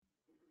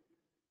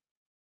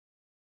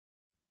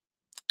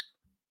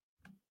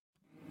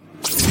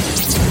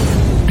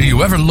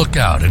you ever look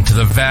out into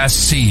the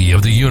vast sea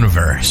of the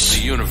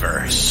universe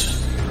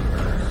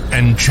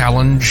and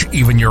challenge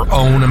even your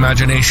own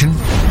imagination?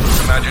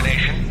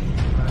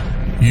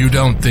 You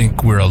don't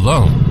think we're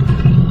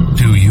alone,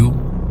 do you?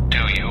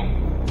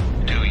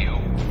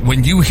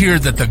 When you hear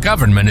that the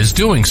government is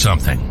doing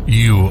something,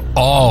 you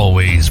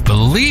always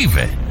believe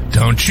it,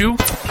 don't you?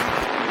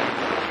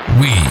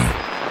 We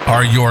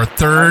are your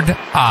third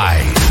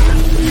eye.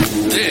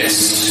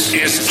 This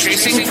is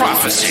Chasing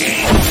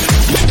Prophecy.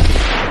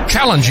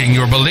 Challenging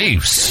your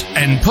beliefs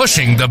and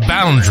pushing the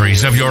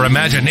boundaries of your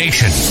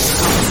imagination.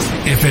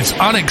 If it's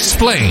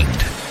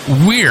unexplained,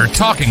 we're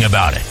talking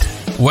about it.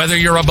 Whether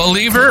you're a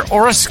believer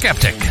or a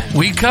skeptic,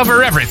 we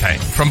cover everything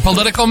from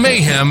political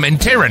mayhem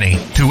and tyranny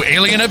to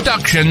alien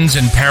abductions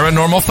and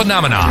paranormal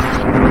phenomena.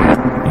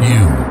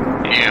 You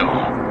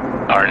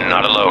are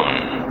not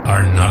alone.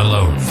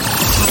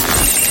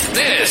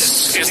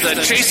 This is the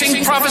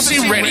Chasing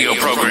Prophecy radio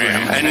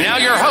program. And now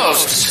your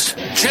hosts,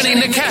 Jennie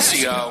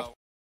Nicassio.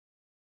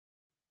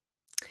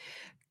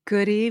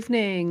 Good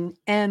evening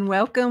and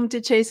welcome to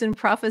Chasing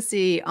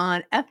Prophecy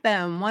on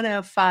FM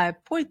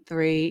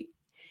 105.3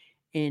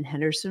 in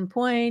Henderson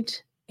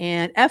Point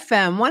and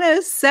FM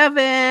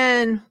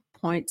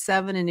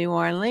 107.7 in New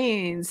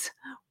Orleans.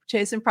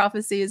 Chasing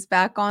Prophecy is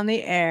back on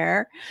the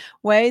air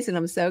ways, and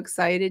I'm so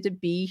excited to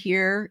be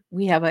here.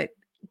 We have a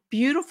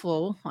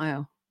beautiful,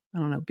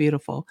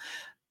 beautiful,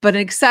 but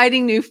an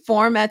exciting new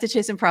format to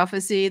Chasing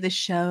Prophecy, the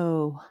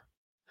show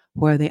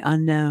where the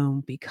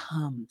unknown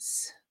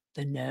becomes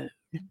the known,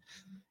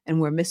 and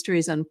where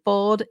mysteries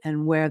unfold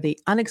and where the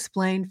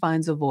unexplained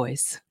finds a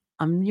voice.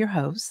 I'm your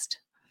host,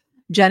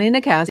 Jennie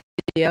Nicassio,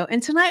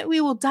 and tonight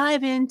we will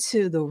dive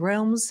into the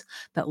realms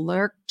that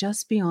lurk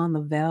just beyond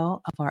the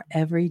veil of our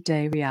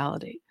everyday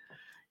reality.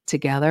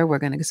 Together, we're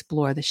going to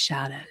explore the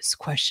shadows,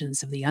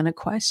 questions of the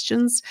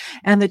unquestions,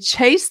 and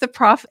chase the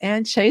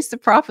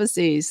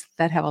prophecies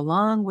that have a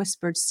long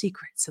whispered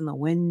secrets in the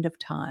wind of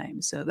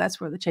time. So that's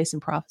where the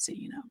Chasing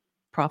Prophecy,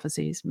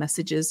 prophecies,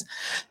 messages.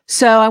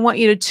 So I want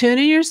you to tune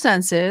in your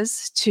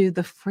senses to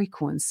the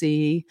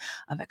frequency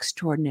of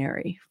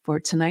extraordinary, for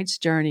tonight's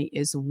journey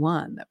is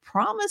one that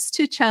promised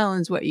to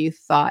challenge what you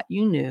thought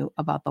you knew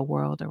about the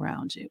world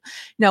around you.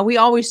 Now, we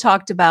always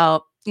talked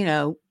about,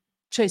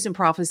 Chasing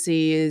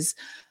Prophecy is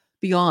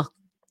beyond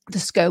the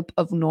scope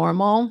of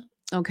normal.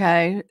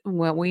 Okay.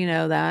 Well, we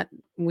know that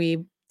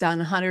we've done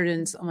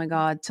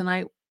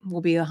tonight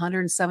will be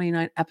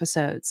 179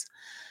 episodes.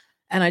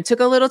 And I took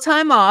a little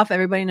time off.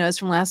 Everybody knows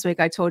from last week,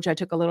 I told you I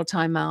took a little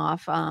time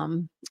off. I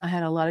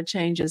had a lot of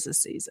changes this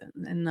season.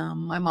 And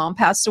my mom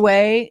passed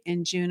away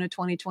in June of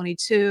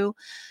 2022.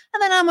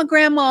 And then I'm a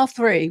grandma of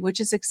 3,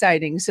 which is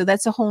exciting. So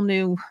that's a whole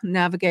new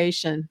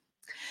navigation.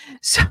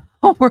 So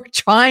we're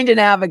trying to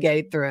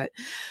navigate through it.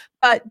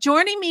 But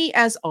joining me,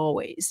 as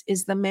always,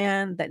 is the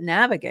man that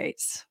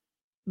navigates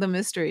the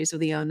mysteries of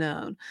the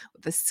unknown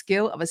with the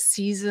skill of a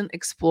seasoned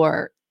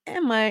explorer.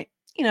 And I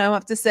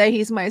have to say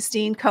he's my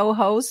esteemed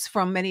co-host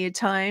from many a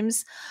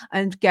times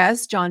and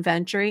guest, John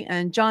Ventre,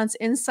 and John's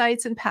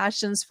insights and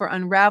passions for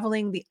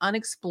unraveling the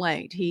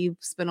unexplained.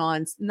 He's been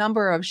on a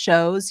number of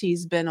shows.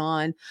 He's been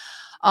on,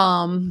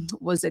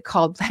 was it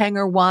called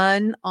Hangar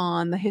One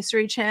on the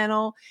History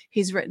Channel?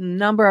 He's written a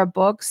number of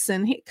books,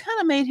 and he kind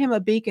of made him a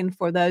beacon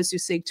for those who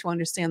seek to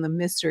understand the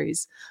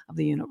mysteries of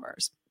the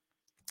universe.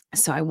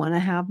 So I want to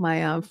have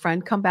my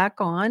friend come back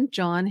on.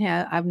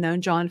 I've known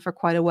John for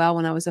quite a while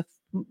when I was a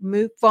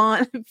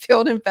MUFON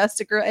field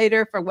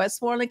investigator for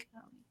Westmoreland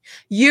County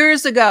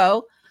years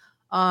ago.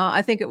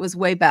 I think it was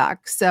way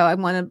back. So I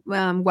want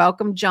to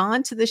welcome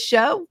John to the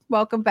show.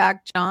 Welcome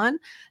back, John.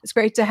 It's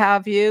great to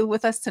have you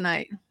with us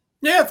tonight.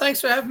 Yeah,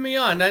 thanks for having me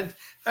on. I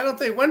don't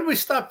think, when did we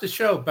stop the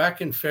show? Back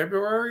in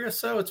February or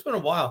so? It's been a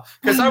while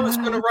because I was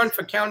going to run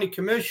for county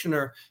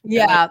commissioner.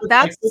 Yeah,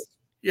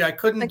 I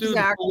couldn't do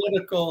the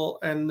political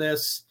and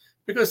this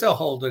because they'll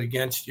hold it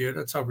against you.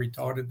 That's how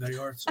retarded they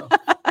are. So.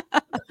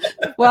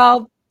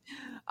 Well,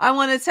 I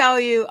want to tell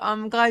you,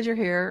 I'm glad you're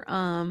here.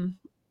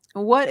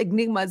 What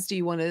enigmas do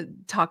you want to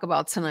talk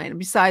about tonight?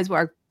 Besides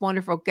our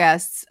wonderful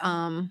guests.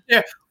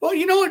 Yeah. Well,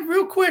 you know what,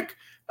 real quick,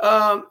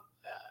 I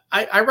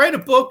write a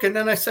book and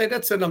then I say,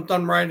 that's it. I'm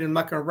done writing. I'm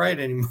not going to write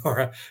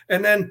anymore.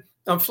 And then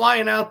I'm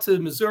flying out to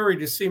Missouri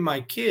to see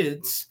my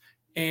kids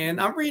and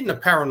I'm reading a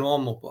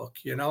paranormal book,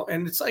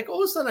 and it's like,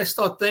 all of a sudden I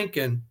start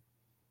thinking,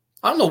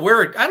 I don't know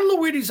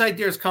where these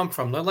ideas come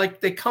from.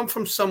 They come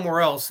from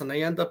somewhere else and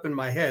they end up in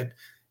my head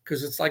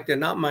because it's like they're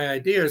not my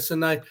ideas.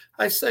 And I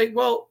say,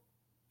 well,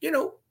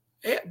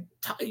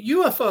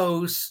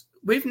 UFOs,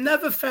 we've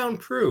never found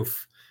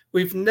proof.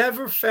 We've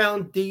never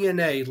found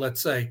DNA,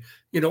 let's say.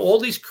 All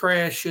these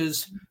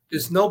crashes,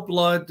 there's no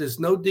blood, there's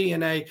no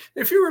DNA.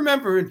 If you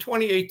remember in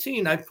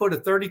 2018, I put a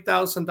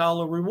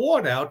 $30,000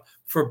 reward out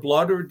for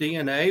blood or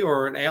DNA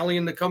or an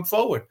alien to come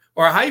forward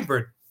or a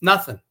hybrid.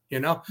 Nothing.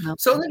 No.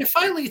 So then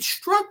it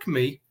struck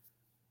me.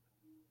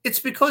 It's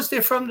because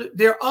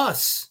they're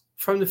us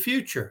from the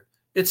future.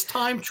 It's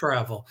time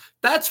travel.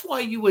 That's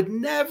why you would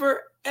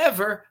never,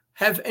 ever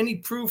have any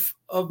proof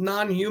of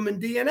non-human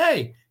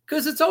DNA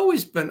because it's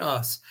always been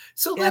us.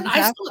 So then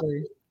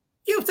Exactly.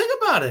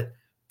 think about it.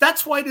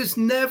 That's why there's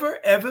never,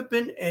 ever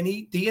been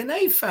any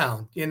DNA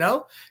found, And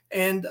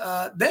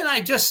then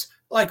I just,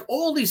 like,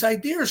 all these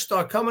ideas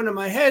start coming to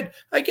my head.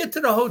 I get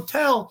to the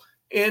hotel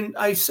and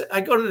I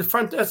go to the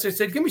front desk. They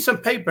said, give me some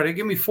paper. They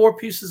give me 4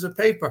 pieces of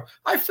paper.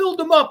 I filled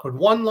them up with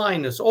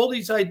one-liners, all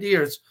these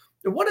ideas.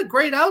 And what a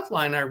great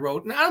outline I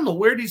wrote. And I don't know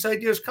where these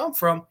ideas come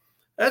from.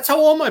 That's how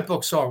all my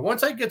books are.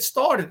 Once I get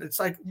started, it's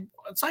like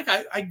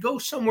I go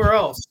somewhere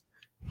else.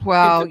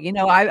 Well,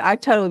 I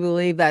totally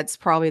believe that's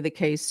probably the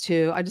case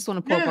too. I just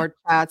want to pull up our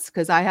chats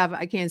because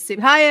I can't see.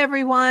 Hi,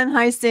 everyone.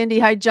 Hi, Cindy.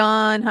 Hi,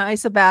 John. Hi,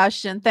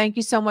 Sebastian. Thank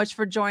you so much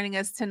for joining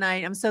us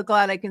tonight. I'm so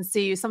glad I can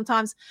see you.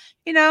 Sometimes,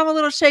 I'm a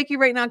little shaky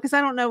right now because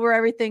I don't know where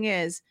everything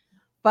is.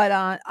 But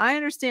I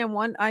understand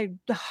I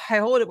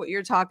hold it what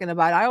you're talking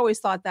about. I always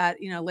thought that,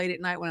 late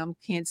at night when I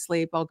can't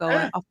sleep, I'll go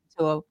up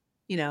to a,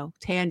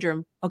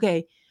 tantrum.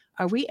 Okay.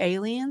 Are we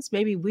aliens?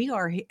 Maybe we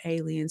are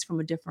aliens from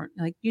a different,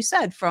 like you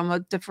said, from a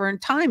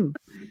different time.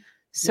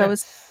 So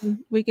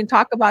we can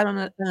talk about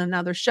it on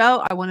another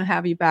show. I want to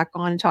have you back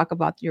on and talk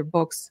about your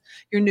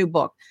new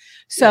book.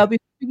 So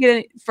before we get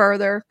any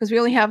further, because we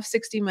only have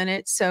 60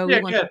 minutes, so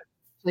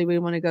we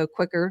want to go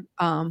quicker.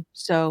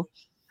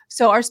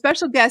 So our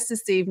special guest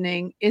this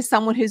evening is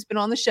someone who's been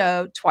on the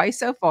show twice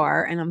so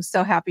far, and I'm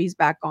so happy he's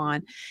back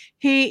on.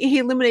 He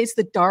illuminates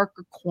the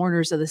darker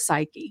corners of the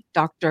psyche,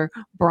 Dr.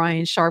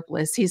 Brian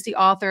Sharpless. He's the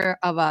author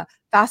of a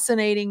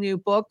fascinating new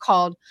book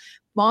called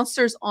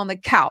Monsters on the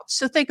Couch.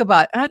 So think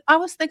about it. I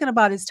was thinking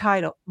about his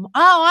title. Oh,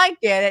 I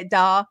get it,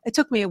 duh. It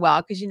took me a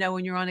while because,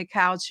 when you're on a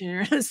couch and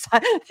you're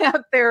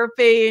have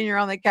therapy and you're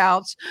on the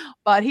couch.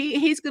 But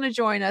he's going to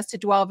join us to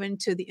delve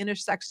into the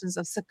intersections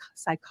of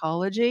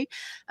psychology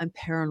and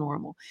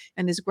paranormal.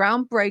 And his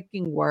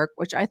groundbreaking work,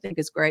 which I think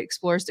is great,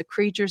 explores the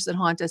creatures that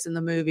haunt us in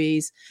the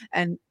movies.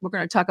 And we're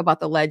going to talk about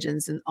the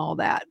legends and all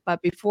that.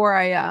 But before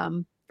I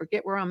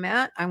forget where I'm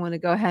at, I want to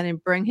go ahead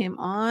and bring him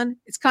on.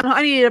 It's kind of,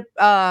 I need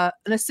an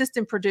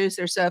assistant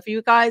producer. So if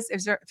you guys,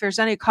 if there's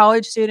any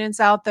college students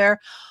out there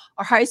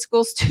or high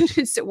school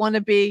students that want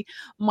to be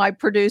my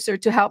producer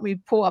to help me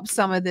pull up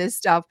some of this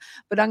stuff,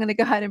 but I'm going to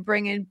go ahead and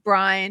bring in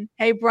Brian.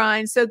 Hey,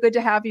 Brian, so good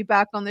to have you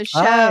back on the show.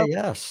 Hi,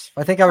 yes.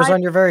 I think I was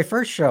on your very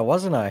first show,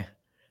 wasn't I?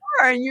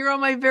 And you're on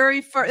my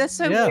very first. That's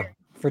so weird.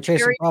 For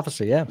Chasing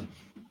Prophecy. Yeah.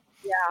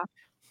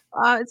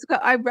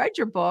 I read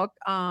your book.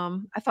 I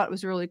thought it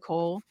was really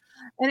cool.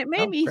 And it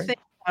made me think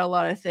about a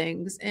lot of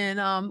things. And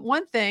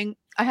one thing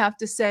I have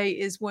to say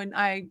is when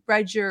I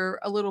read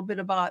a little bit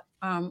about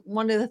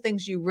one of the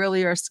things you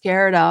really are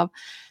scared of,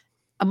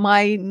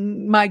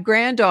 my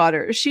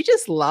granddaughter, she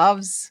just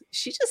loves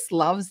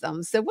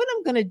them. So what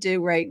I'm going to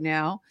do right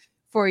now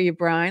for you,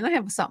 Brian, I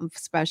have something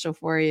special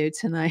for you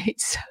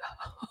tonight.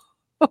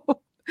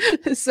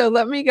 So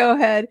let me go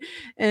ahead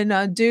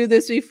and do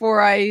this before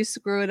I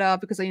screw it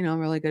up because I'm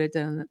really good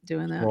at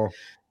doing that. Cool.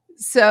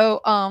 So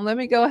let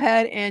me go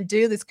ahead and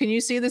do this. Can you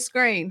see the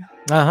screen?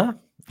 Uh-huh.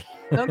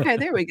 Okay,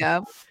 there we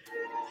go.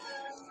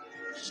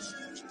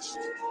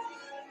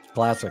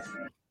 Classic.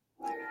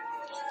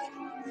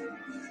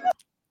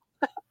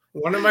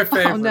 One of my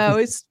favorites. Oh no,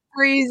 it's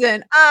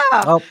freezing.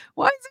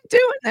 Why is it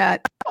doing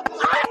that?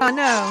 Oh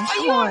no.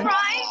 Come on.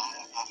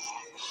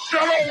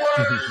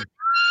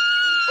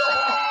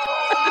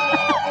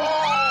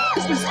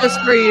 This is just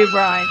for you,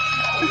 Brian.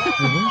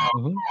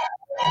 And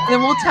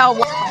then we'll tell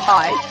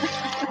why.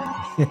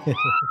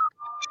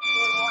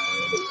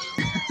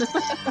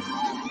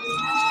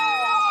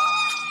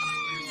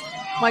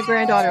 My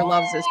granddaughter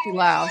loves this. She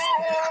laughs.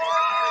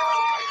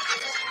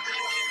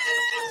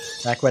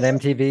 Back when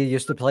MTV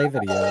used to play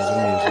videos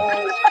and music.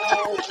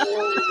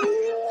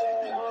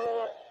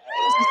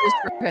 This is just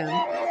for him.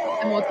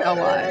 And we'll tell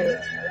why.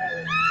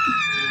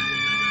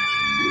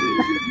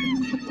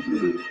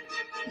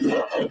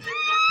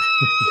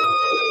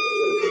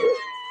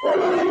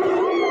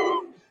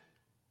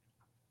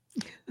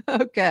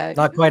 Okay.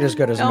 Not quite as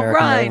good as American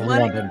Brian,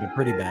 London, but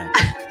pretty bad.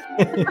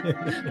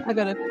 I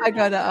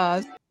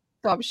gotta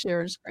stop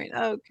sharing screen.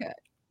 Okay.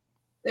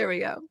 There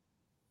we go.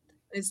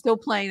 It's still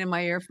playing in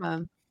my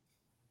earphone.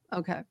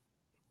 Okay.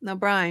 Now,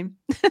 Brian,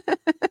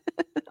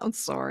 I'm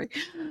sorry.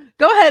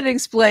 Go ahead and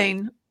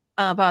explain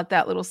about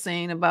that little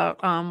scene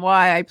about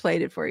why I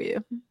played it for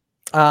you.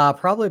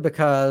 Probably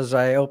because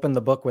I opened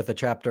the book with a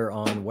chapter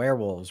on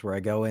werewolves where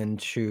I go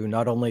into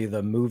not only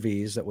the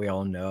movies that we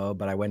all know,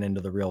 but I went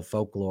into the real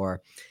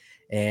folklore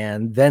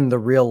and then the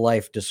real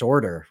life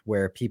disorder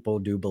where people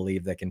do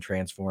believe they can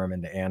transform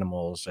into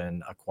animals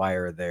and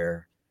acquire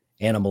their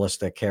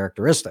animalistic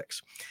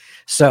characteristics.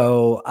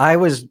 So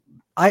I've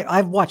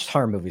watched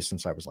horror movies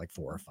since I was like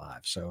 4 or 5,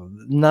 so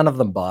none of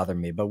them bother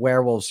me, but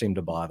werewolves seem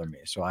to bother me.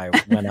 So I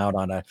went out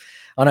on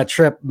a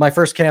trip, my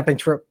first camping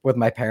trip with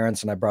my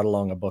parents, and I brought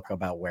along a book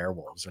about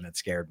werewolves, and it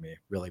scared me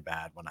really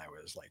bad when I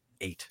was like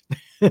 8.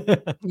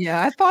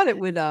 Yeah, I thought it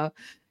would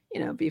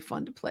be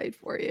fun to play it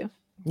for you.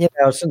 You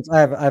know, since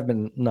I've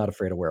been not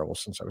afraid of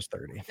werewolves since I was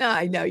 30.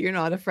 I know you're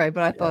not afraid,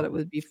 but I thought it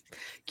would be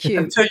cute.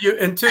 Until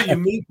you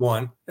meet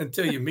one.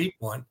 Until you meet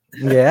one.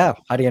 Yeah.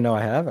 How do you know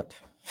I haven't?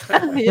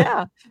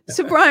 Yeah.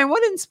 So, Brian,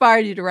 what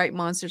inspired you to write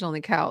Monsters on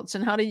the Couch,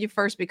 and how did you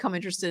first become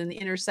interested in the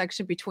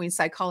intersection between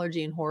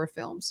psychology and horror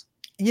films?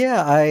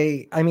 Yeah,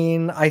 I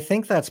mean, I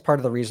think that's part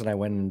of the reason I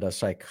went into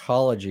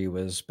psychology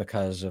was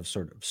because of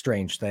sort of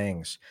strange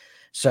things.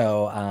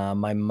 So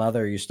my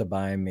mother used to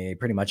buy me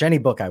pretty much any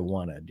book I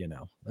wanted, you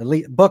know, at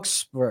least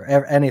books or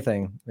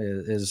anything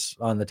is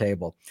on the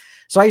table.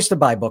 So I used to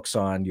buy books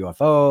on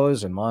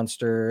UFOs and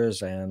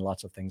monsters and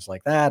lots of things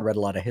like that. Read a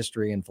lot of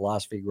history and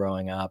philosophy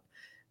growing up.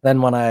 Then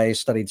when I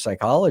studied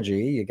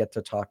psychology, you get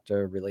to talk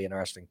to really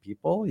interesting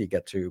people. You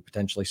get to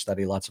potentially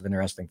study lots of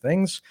interesting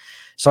things.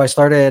 So I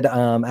started,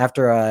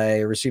 after I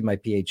received my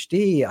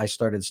PhD, I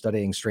started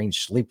studying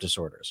strange sleep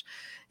disorders.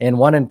 And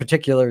one in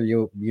particular,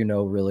 you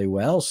know really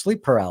well,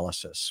 sleep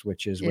paralysis,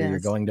 which is where you're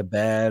Yes. going to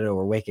bed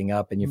or waking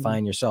up and you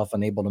find yourself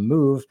unable to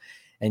move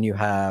and you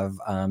have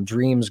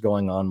dreams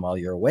going on while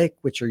you're awake,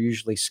 which are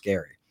usually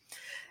scary.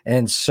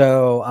 And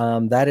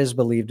so that is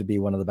believed to be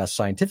one of the best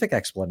scientific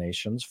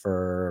explanations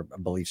for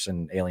beliefs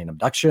in alien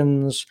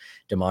abductions,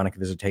 demonic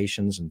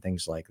visitations, and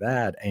things like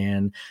that.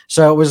 And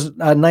so it was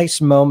a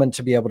nice moment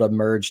to be able to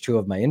merge two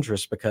of my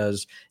interests,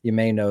 because you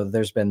may know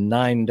there's been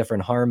 9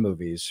 different horror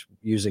movies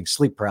using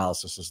sleep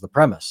paralysis as the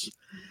premise.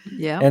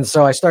 Yeah. And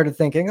so I started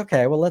thinking,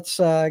 okay, well, let's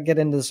get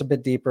into this a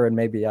bit deeper, and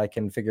maybe I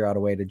can figure out a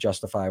way to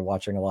justify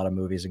watching a lot of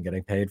movies and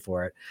getting paid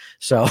for it.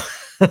 So,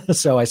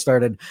 so I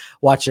started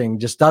watching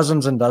just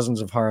dozens and dozens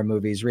of horror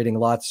movies, reading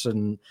lots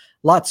and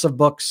lots of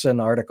books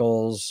and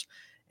articles,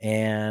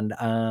 and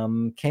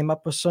came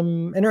up with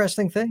some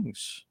interesting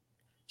things.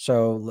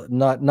 So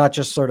not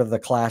just sort of the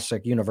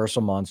classic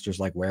universal monsters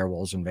like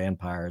werewolves and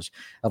vampires,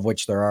 of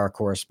which there are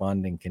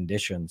corresponding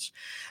conditions,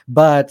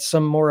 but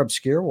some more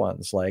obscure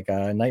ones like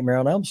Nightmare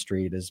on Elm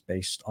Street is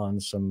based on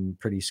some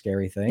pretty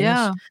scary things.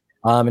 Yeah.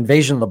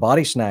 Invasion of the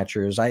Body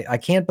Snatchers. I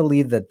can't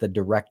believe that the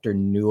director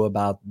knew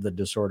about the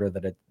disorder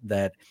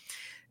that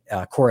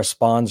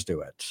corresponds to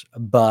it,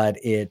 but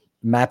it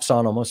maps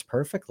on almost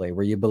perfectly,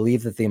 where you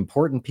believe that the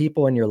important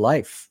people in your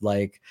life,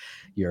 like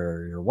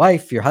your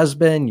wife, your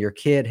husband, your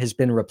kid, has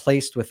been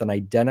replaced with an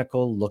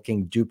identical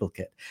looking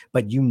duplicate,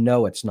 but you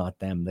know it's not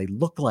them. They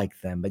look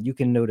like them, but you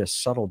can notice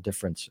subtle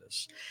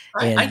differences,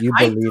 and you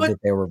believe that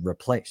they were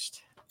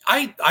replaced.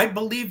 I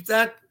believed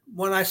that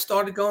when I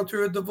started going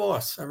through a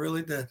divorce. I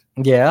really did.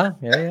 Yeah.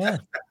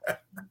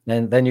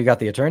 And then you got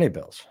the attorney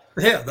bills.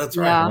 Yeah, that's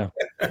right.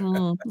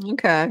 Yeah.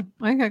 Okay.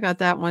 I think I got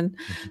that one.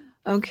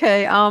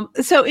 Okay.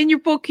 So in your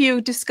book,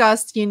 you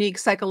discussed unique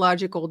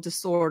psychological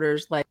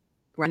disorders like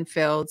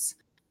Renfield's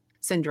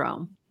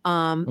syndrome.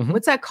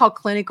 What's that called?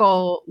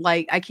 Clinical,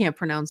 like, I can't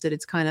pronounce it.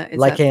 It's kind of,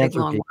 it's that big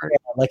long Lycanthropy. word. Yeah,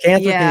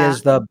 lycanthropy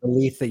is the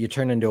belief that you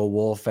turn into a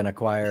wolf and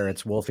acquire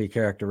its wolfy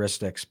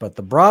characteristics, but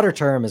the broader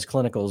term is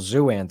clinical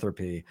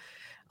zoanthropy.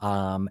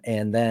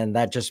 And then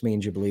that just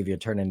means you believe you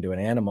turn into an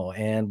animal.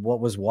 And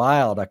what was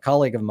wild, a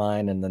colleague of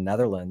mine in the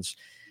Netherlands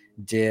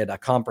did a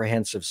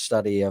comprehensive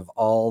study of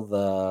all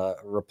the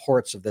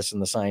reports of this in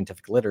the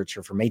scientific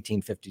literature from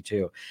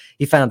 1852.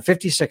 He found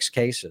 56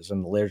 cases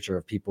in the literature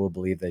of people who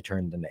believe they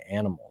turned into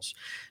animals.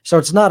 So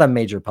it's not a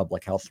major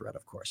public health threat,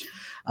 of course,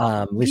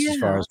 at least as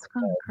far as.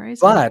 Kind of crazy.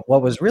 But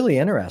what was really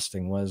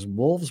interesting was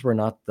wolves were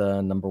not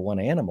the number one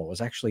animal. It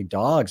was actually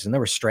dogs, and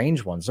there were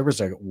strange ones. There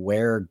was a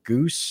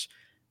were-goose.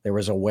 There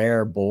was a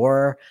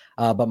were-boar,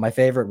 but my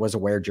favorite was a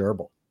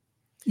were-gerbil.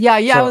 Yeah.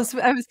 So,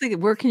 I was thinking,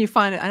 where can you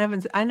find it?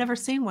 I never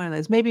seen one of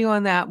those. Maybe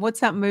on that,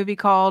 what's that movie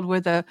called where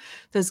those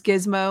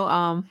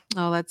gizmo?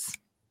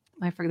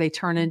 I forget, they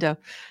turn into,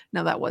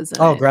 no, that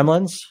wasn't it.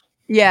 Gremlins.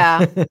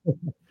 Yeah.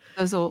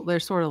 They're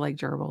sort of like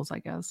gerbils, I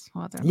guess.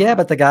 Yeah,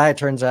 but the guy, it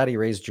turns out he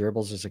raised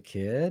gerbils as a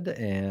kid,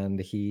 and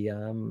he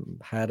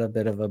had a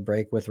bit of a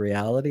break with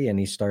reality, and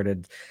he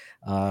started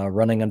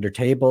running under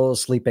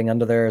tables, sleeping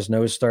under there. His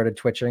nose started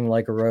twitching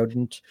like a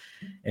rodent,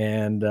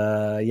 and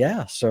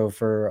so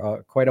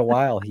for quite a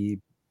while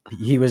he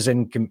was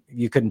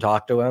you couldn't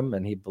talk to him,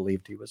 and he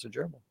believed he was a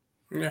gerbil.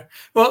 Yeah.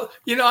 Well,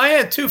 I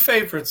had 2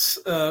 favorites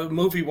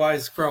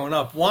movie-wise growing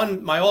up.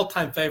 One, my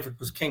all-time favorite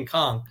was King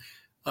Kong.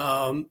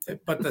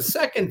 But the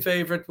second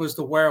favorite was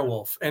the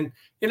werewolf. And,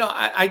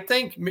 I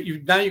think now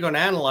you're going to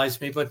analyze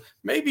me, but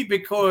maybe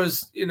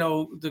because,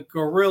 the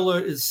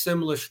gorilla is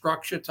similar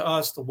structure to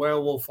us, the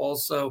werewolf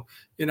also,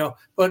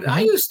 but I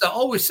used to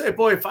always say,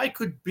 boy, if I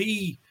could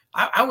be,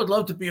 I would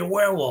love to be a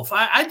werewolf.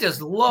 I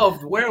just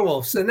loved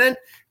werewolves. And then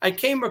I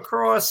came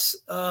across,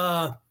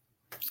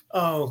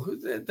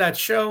 that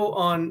show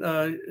on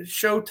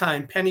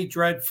Showtime, Penny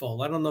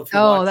Dreadful. I don't know if you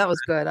watched that was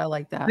good. I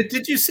like that.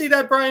 Did you see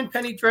that, Brian?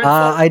 Penny Dreadful?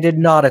 I did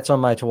not. It's on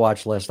my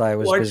to-watch list. I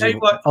was busy.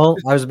 I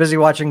was busy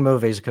watching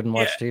movies. Couldn't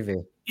watch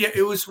TV. Yeah,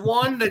 it was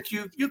one that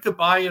you could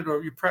buy it,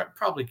 or you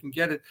probably can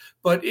get it.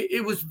 But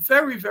it was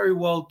very, very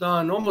well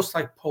done, almost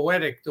like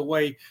poetic, the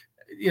way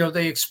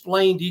they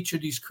explained each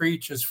of these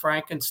creatures,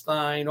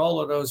 Frankenstein, all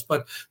of those.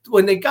 But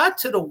when they got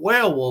to the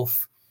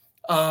werewolf,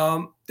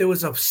 there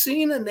was a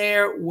scene in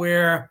there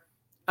where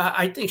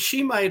I think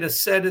she might have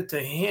said it to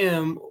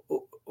him,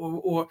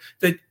 or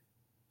that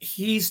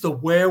he's the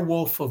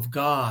werewolf of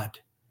God.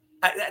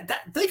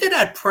 Think of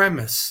that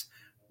premise,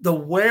 the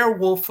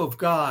werewolf of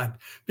God,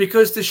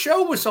 because the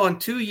show was on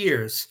 2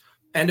 years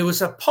and it was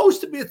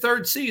supposed to be a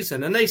third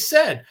season. And they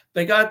said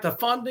they got the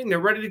funding, they're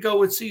ready to go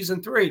with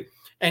season 3.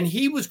 And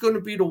he was going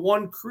to be the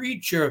one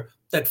creature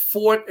that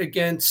fought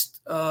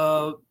against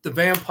the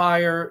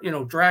vampire,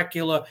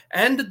 Dracula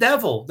and the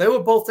devil. They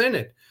were both in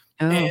it.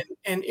 Oh.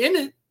 And in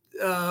it,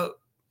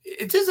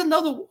 it is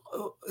another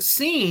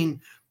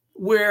scene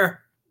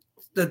where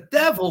the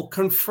devil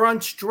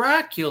confronts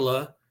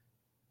Dracula,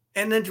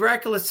 and then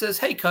Dracula says,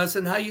 "Hey,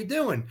 cousin, how you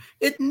doing?"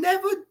 It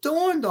never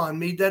dawned on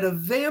me that a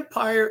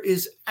vampire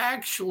is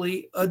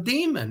actually a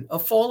demon, a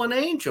fallen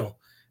angel.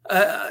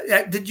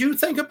 Did you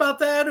think about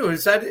that, or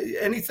is that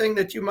anything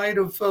that you might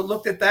have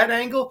looked at that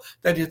angle?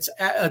 That it's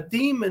a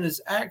demon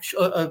is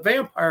actually a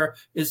vampire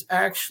is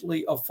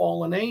actually a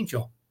fallen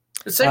angel.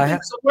 The same thing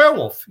as a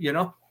werewolf,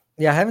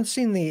 Yeah, I haven't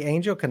seen the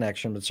angel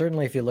connection, but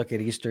certainly if you look at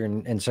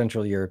Eastern and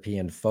Central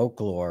European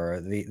folklore,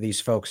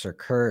 these folks are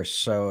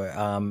cursed. So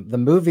the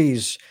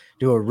movies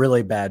do a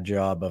really bad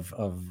job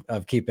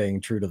of keeping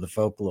true to the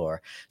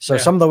folklore. So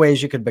some of the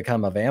ways you could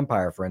become a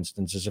vampire, for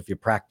instance, is if you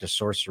practice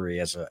sorcery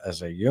as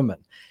a human.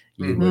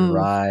 You would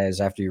rise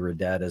after you were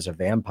dead as a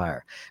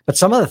vampire. But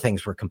some of the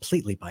things were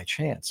completely by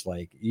chance.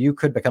 Like you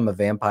could become a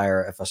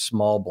vampire if a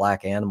small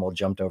black animal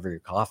jumped over your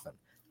coffin,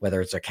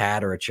 whether it's a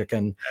cat or a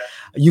chicken.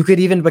 You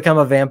could even become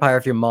a vampire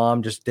if your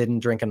mom just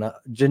didn't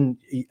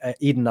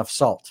eat enough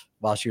salt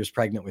while she was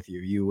pregnant with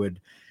you. You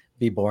would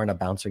be born a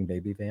bouncing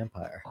baby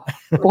vampire.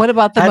 What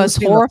about the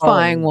most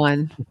horrifying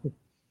one?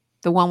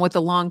 The one with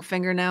the long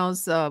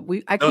fingernails? I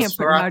can't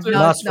remember.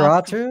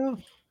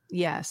 Nosferatu?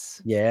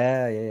 Yes.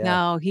 Yeah.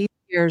 No, he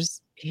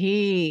scares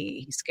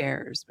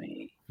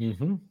me.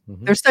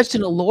 There's such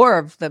an allure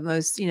of the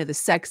most, the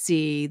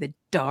sexy, the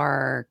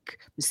dark,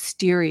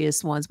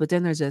 mysterious ones, but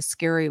then there's a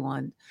scary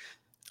one.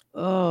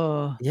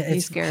 Oh, yeah.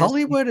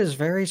 Hollywood is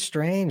very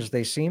strange.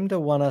 They seem to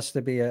want us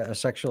to be a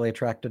sexually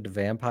attracted to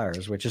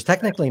vampires, which is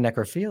technically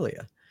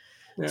necrophilia.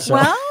 Yeah. So.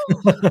 Well,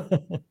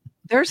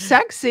 they're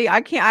sexy.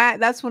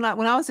 That's when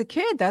I was a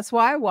kid. That's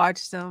why I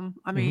watched them.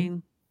 I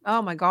mean,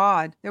 oh my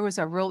God, there was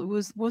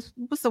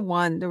what's the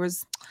one? There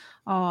was,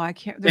 I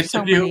can't. There's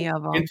so many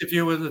of them.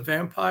 Interview with a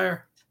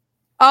Vampire.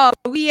 Oh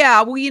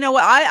yeah. Well, you know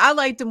what? I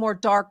like the more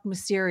dark,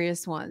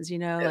 mysterious ones.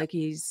 Like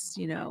he's,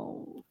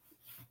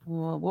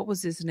 well, what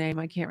was his name?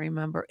 I can't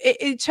remember.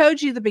 It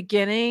showed you the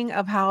beginning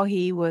of how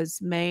he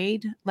was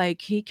made.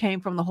 Like he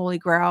came from the Holy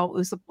Grail. It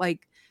was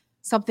like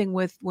something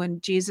with when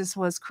Jesus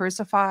was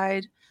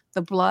crucified,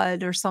 the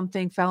blood or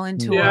something fell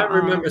into. Yeah, I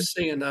remember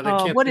seeing that.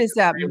 What is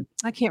that?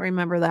 I can't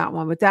remember that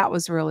one, but that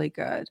was really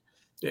good.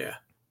 Yeah.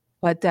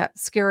 But that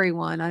scary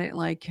one, I didn't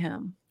like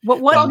him. What?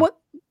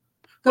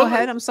 Go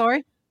ahead. I'm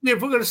sorry. Yeah,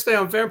 if we're going to stay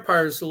on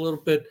vampires a little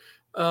bit,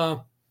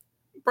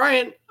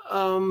 Brian.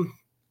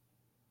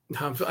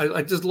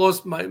 I just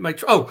lost my.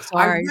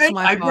 Sorry,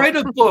 I read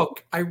a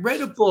book. I read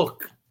a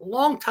book a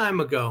long time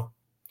ago,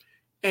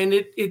 and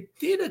it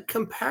did a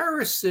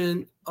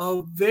comparison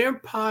of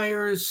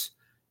vampires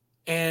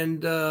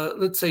and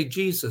let's say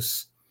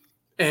Jesus,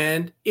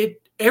 and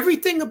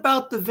everything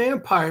about the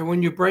vampire,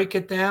 when you break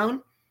it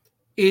down,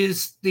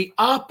 is the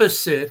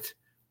opposite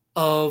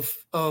of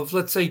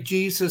let's say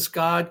Jesus,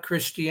 God,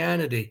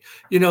 Christianity.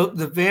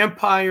 The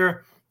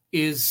vampire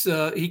is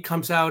he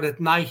comes out at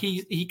night.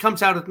 He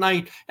comes out at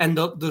night, and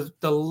the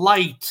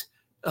light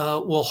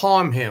will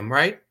harm him,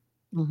 right?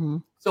 Mm-hmm.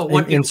 So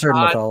in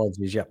certain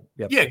mythologies,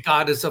 yeah,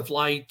 God is of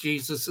light,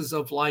 Jesus is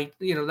of light,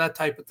 that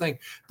type of thing.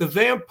 The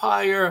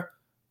vampire,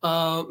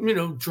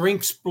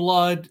 drinks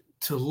blood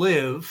to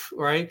live,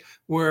 right?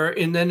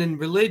 And then in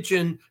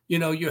religion,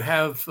 you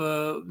have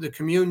the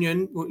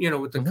communion,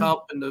 with the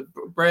cup and the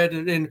bread,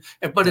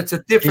 but it's a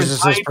different.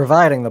 Jesus is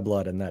providing the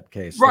blood in that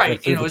case, right?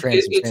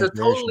 It's a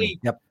totally.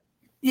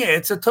 Yeah,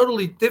 it's a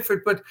totally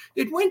different, but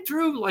it went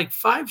through like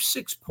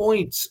 5-6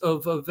 points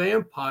of a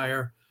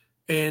vampire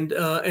and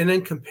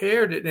then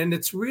compared it. And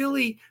it's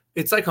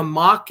like a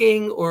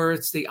mocking, or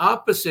it's the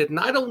opposite. And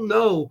I don't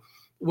know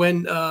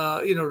when,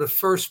 the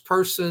first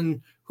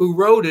person who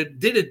wrote it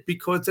did it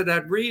because of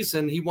that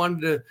reason. He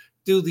wanted to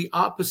do the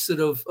opposite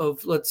of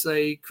let's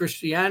say,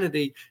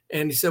 Christianity.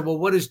 And he said, well,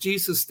 what does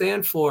Jesus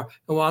stand for?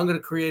 And well, I'm going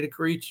to create a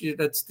creature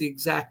that's the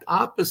exact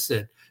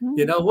opposite.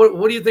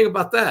 What do you think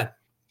about that?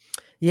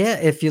 Yeah,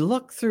 if you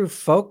look through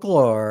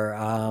folklore,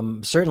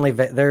 certainly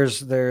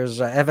there's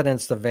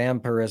evidence of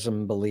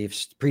vampirism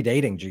beliefs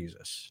predating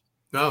Jesus.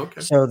 Oh,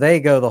 okay. So they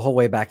go the whole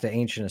way back to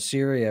ancient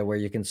Assyria, where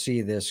you can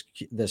see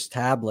this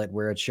tablet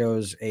where it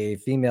shows a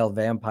female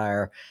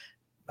vampire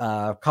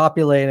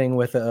copulating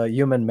with a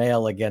human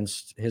male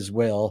against his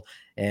will,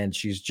 and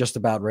she's just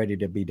about ready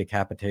to be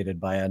decapitated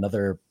by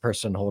another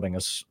person holding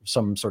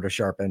some sort of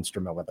sharp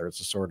instrument, whether it's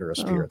a sword or a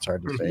spear. It's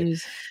hard to say.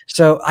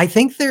 So I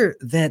think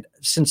that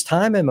since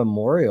time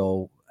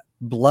immemorial,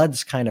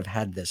 blood's kind of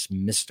had this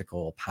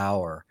mystical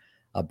power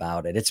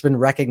about it. It's been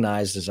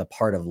recognized as a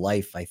part of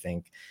life, I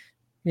think,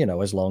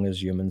 as long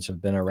as humans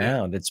have been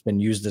around. It's been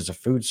used as a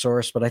food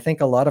source, but I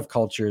think a lot of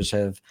cultures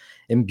have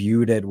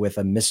imbued it with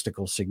a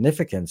mystical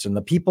significance. And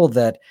the people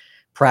that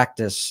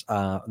practice,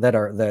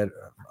 that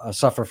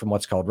suffer from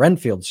what's called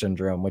Renfield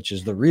syndrome, which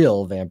is the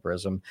real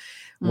vampirism,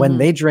 when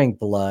they drink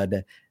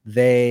blood,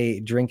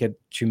 they drink it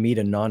to meet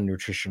a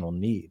non-nutritional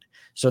need.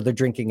 So they're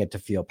drinking it to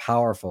feel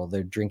powerful.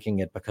 They're drinking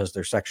it because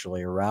they're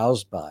sexually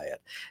aroused by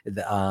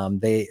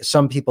it.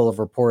 Some people have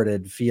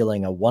reported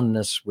feeling a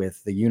oneness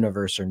with the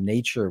universe or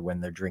nature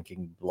when they're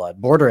drinking blood,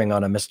 bordering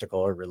on a mystical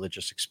or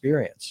religious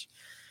experience.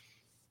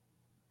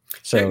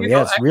 So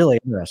it's really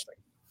interesting.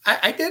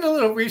 I did a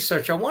little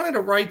research. I wanted to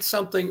write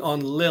something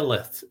on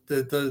Lilith,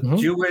 the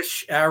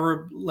Jewish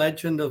Arab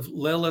legend of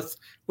Lilith,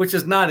 which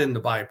is not in the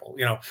Bible.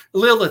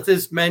 Lilith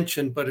is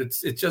mentioned, but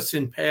it's just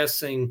in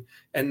passing,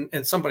 and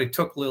somebody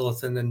took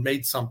Lilith and then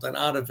made something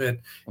out of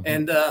it.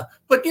 And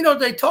but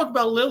they talk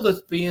about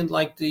Lilith being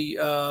like the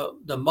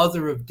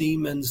mother of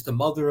demons, the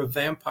mother of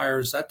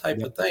vampires, that type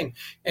of thing.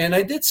 And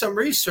I did some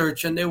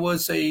research, and there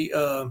was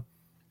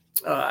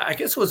I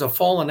guess it was a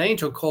fallen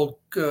angel called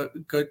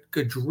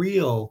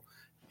Gadriel.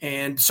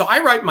 And so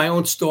I write my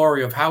own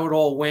story of how it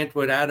all went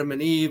with Adam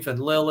and Eve and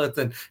Lilith,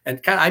 and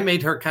I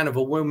made her kind of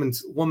a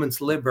woman's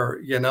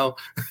liber,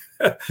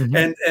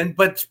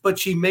 but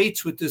she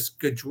mates with this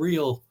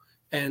Gadriel,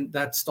 and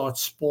that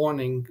starts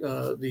spawning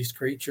these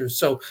creatures.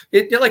 So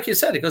like you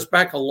said, it goes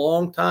back a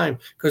long time,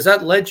 because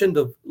that legend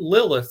of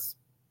Lilith,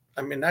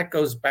 that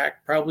goes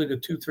back probably to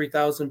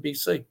 2,000-3,000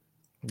 BC.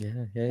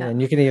 Yeah.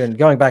 And you can even,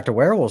 going back to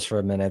werewolves for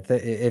a minute,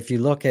 if you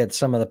look at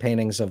some of the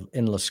paintings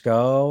in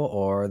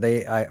Lascaux,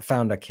 I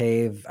found a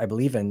cave, I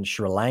believe in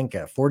Sri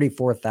Lanka,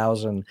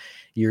 44,000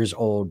 years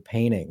old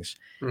paintings.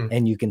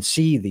 And you can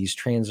see these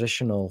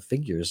transitional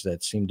figures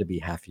that seem to be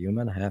half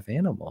human, half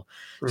animal.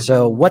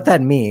 So what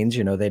that means,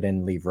 they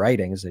didn't leave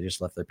writings, they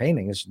just left their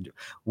paintings.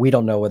 We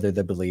don't know whether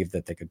they believed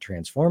that they could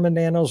transform into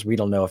animals. We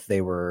don't know if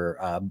they were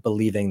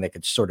believing they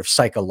could sort of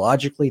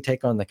psychologically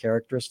take on the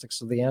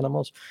characteristics of the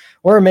animals,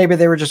 or maybe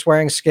they were just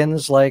wearing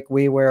skins like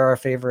we wear our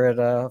favorite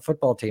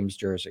football team's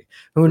jersey.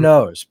 Who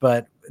knows?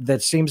 But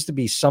that seems to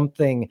be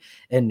something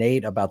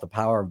innate about the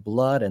power of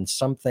blood, and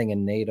something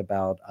innate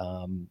about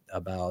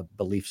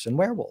beliefs in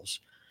werewolves.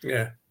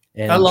 Yeah.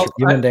 And I love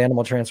human to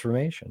animal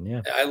transformation.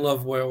 Yeah. I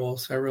love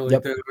werewolves. I really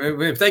do.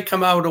 If they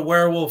come out with a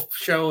werewolf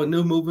show, a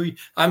new movie,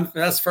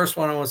 that's the first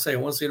one I want to say. I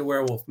want to see the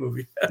werewolf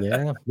movie.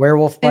 Yeah.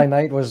 Werewolf by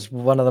Night was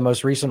one of the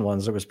most recent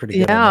ones. It was pretty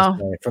good.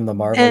 From the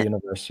Marvel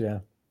universe. Yeah.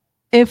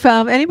 If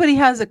anybody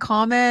has a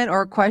comment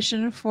or a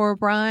question for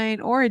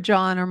Brian or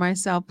John or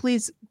myself,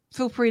 please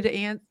feel free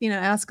to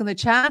ask in the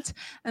chat.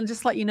 And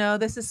just let you know,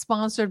 this is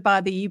sponsored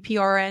by the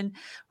UPRN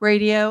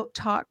radio,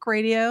 talk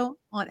radio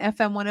on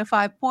FM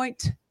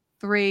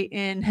 105.3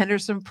 in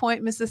Henderson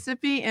Point,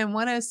 Mississippi, and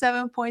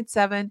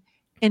 107.7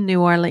 in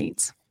New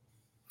Orleans.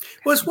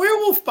 Was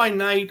Werewolf by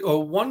Night,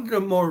 or one of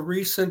the more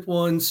recent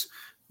ones,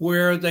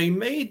 where they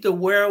made the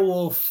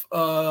werewolf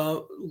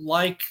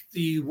like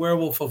the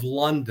Werewolf of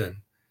London?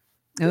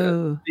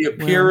 The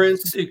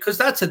appearance, because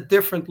that's a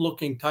different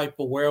looking type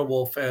of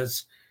werewolf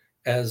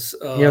it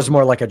was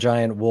more like a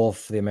giant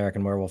wolf, the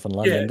American Werewolf in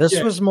London. This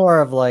was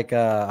more of like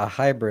a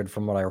hybrid,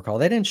 from what I recall.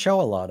 They didn't show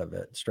a lot of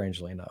it,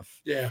 strangely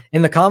enough.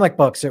 In the comic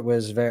books, he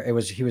was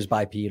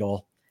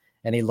bipedal,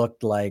 and he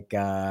looked like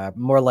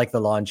more like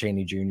the Lon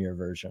Chaney Jr.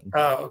 version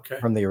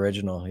from the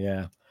original.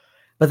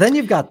 But then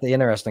you've got the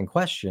interesting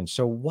question.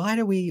 So why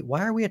are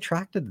we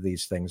attracted to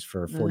these things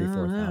for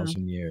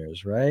 44,000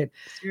 years, right?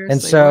 Seriously,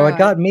 and so it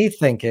got me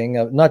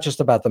thinking, not just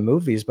about the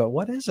movies, but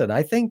what is it?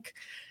 I think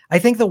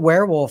the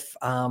werewolf,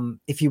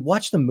 if you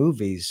watch the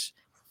movies,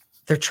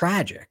 they're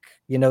tragic.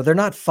 They're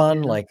not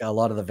fun like a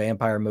lot of the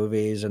vampire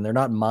movies, and they're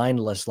not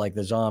mindless like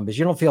the zombies.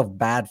 You don't feel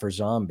bad for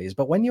zombies.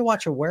 But when you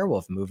watch a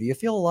werewolf movie, you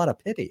feel a lot of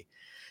pity,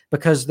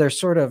 because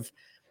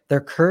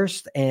they're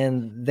cursed,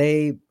 and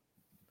they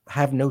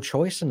have no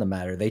choice in the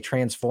matter. They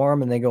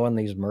transform, and they go on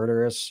these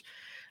murderous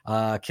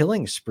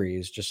killing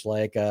sprees, just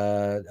like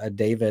a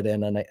David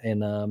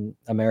in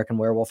American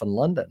Werewolf in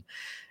London.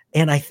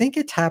 And I think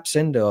it taps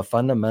into a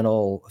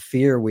fundamental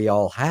fear we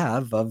all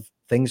have of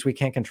things we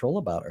can't control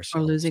about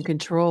ourselves. Or losing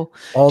control.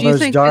 All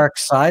those dark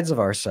sides of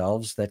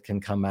ourselves that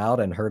can come out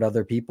and hurt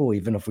other people,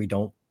 even if we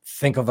don't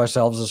think of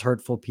ourselves as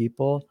hurtful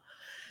people.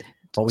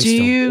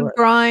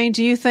 Brian,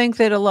 do you think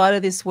that a lot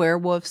of this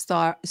werewolf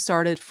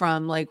started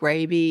from like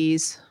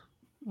rabies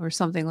or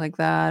something like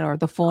that, or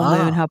the full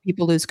moon, how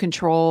people lose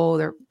control?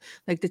 They're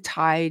like the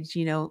tide,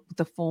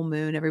 the full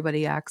moon,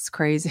 everybody acts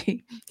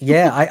crazy.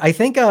 I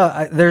think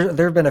there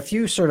have been a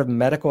few sort of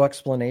medical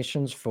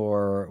explanations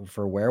for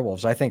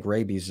werewolves. I think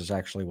rabies is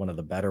actually one of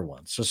the better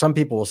ones. So some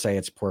people will say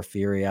it's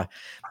porphyria.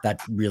 That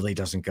really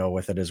doesn't go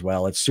with it as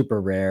well. It's super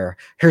rare.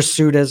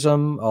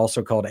 Hirsutism,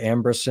 also called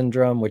Ambra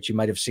syndrome, which you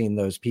might have seen,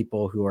 those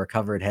people who are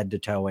covered head to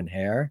toe in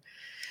hair.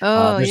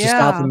 There's a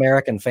South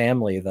American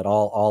family that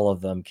all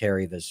of them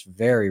carry this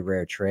very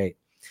rare trait.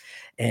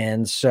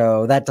 And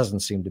so that doesn't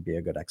seem to be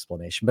a good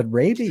explanation. But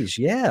rabies,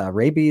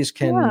 rabies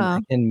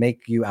can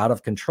make you out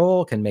of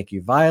control, can make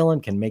you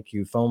violent, can make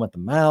you foam at the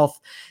mouth,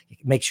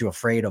 it makes you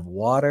afraid of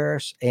water.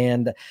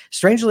 And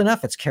strangely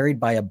enough, it's carried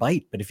by a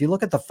bite. But if you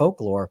look at the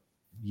folklore,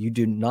 you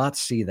do not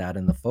see that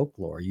in the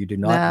folklore. You do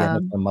not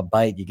get it from a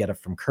bite. You get it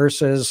from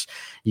curses.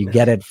 You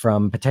get it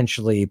from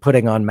potentially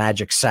putting on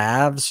magic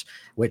salves,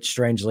 which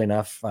strangely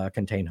enough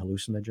contain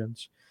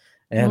hallucinogens.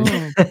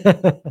 And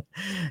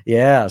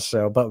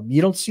but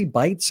you don't see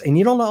bites, and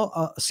you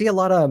don't see a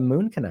lot of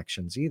moon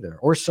connections either,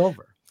 or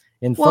silver.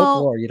 In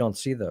folklore, you don't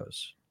see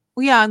those.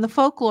 Well, yeah, in the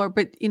folklore,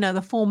 but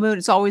the full moon,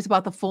 it's always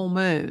about the full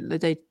moon. The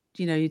day,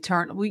 you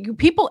turn.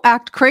 People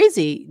act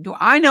crazy.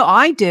 I know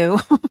I do.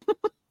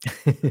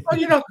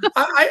 Well,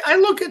 I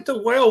look at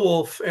the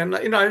werewolf,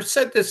 and I've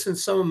said this in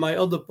some of my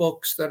other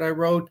books that I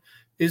wrote,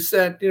 is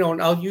that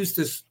and I'll use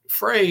this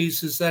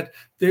phrase, is that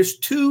there's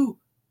two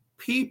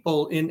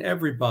people in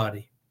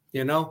everybody.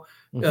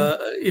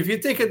 If you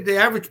think of the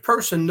average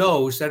person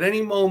knows that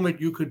any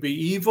moment you could be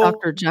evil,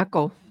 Dr.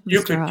 Jekyll,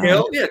 you could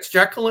kill. Yeah, it's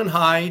Jekyll and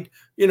Hyde.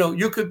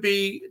 You could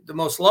be the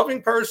most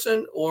loving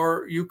person,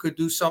 or you could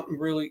do something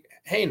really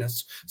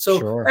heinous.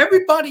 So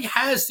everybody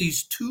has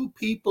these two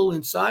people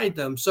inside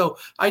them. So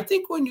I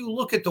think when you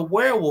look at the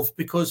werewolf,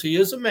 because he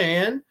is a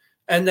man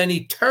and then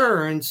he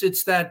turns,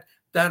 it's that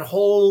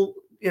whole,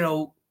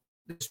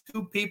 there's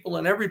two people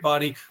in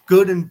everybody,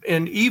 good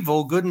and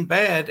evil, good and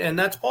bad, and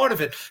that's part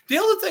of it. The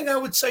other thing I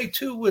would say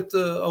too with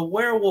a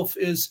werewolf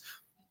is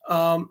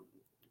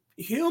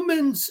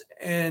humans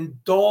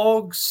and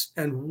dogs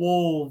and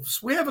wolves,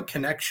 we have a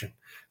connection.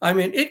 I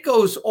mean, it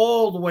goes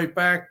all the way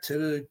back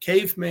to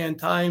caveman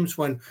times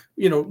when,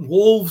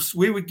 wolves,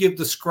 we would give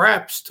the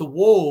scraps to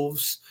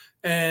wolves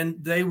and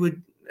they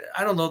would,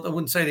 I don't know, I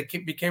wouldn't say they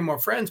became our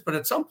friends, but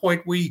at some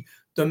point we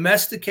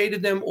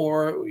domesticated them,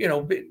 or,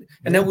 and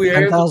then we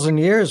 10,000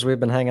 years we've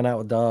been hanging out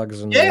with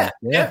dogs. And yeah.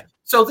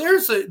 So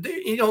there's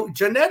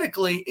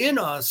genetically in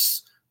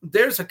us,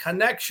 there's a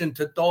connection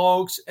to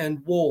dogs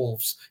and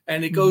wolves,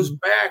 and it goes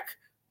back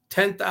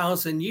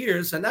 10,000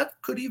 years, and that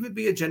could even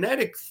be a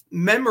genetic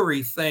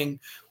memory thing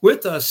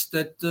with us,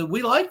 that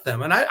we like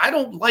them. And I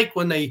don't like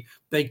when they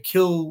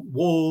kill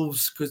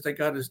wolves because they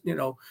got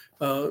to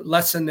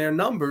lessen their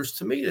numbers.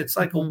 To me, it's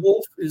like a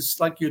wolf is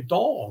like your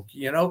dog,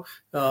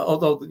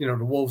 although the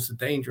wolves are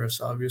dangerous,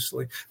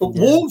 obviously. But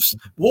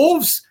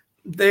wolves,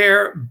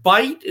 their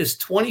bite is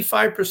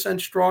 25%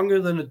 stronger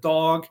than a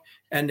dog,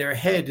 and their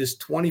head is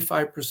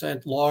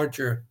 25%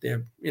 larger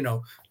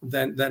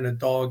than a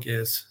dog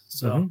is.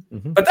 So,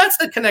 but that's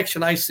the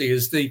connection I see,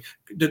 is the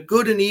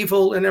good and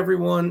evil in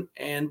everyone,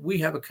 and we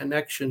have a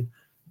connection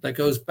that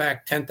goes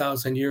back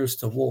 10,000 years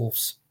to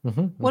wolves.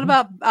 What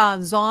about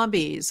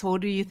zombies?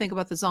 What do you think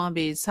about the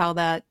zombies? How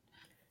that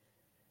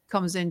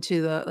comes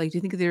into do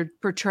you think they're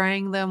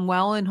portraying them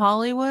well in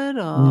Hollywood?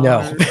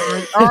 No.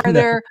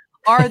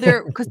 Are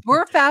there, because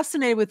we're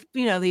fascinated with,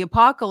 the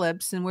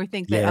apocalypse, and we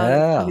think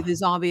that the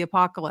zombie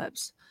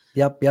apocalypse.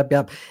 Yep.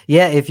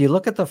 Yeah, if you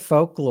look at the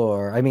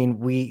folklore, I mean,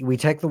 we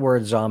take the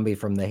word zombie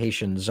from the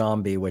Haitian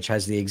zombie, which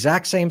has the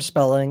exact same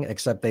spelling,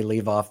 except they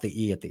leave off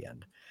the E at the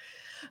end.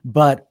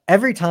 But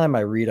every time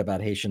I read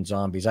about Haitian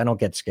zombies, I don't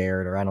get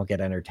scared or I don't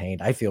get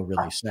entertained. I feel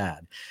really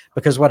sad,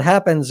 because what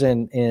happens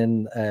in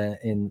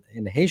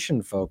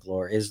Haitian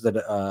folklore is that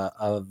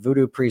a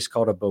voodoo priest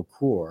called a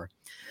Bocour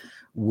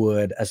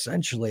would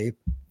essentially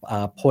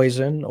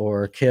poison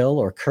or kill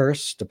or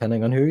curse,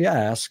 depending on who you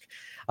ask,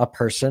 a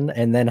person,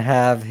 and then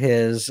have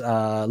his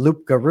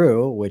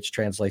loup-garou, which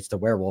translates to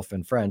werewolf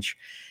in French,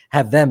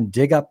 have them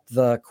dig up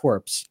the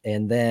corpse,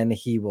 and then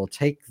he will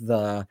take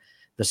the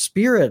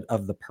spirit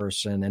of the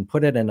person and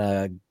put it in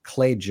a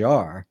clay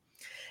jar,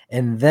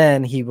 and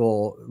then he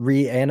will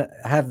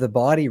have the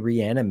body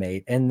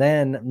reanimate, and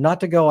then not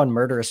to go on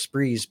murderous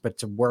sprees, but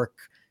to work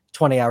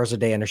 20 hours a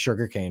day in a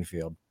sugarcane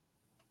field,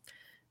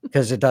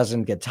 because it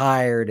doesn't get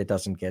tired, it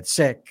doesn't get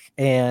sick,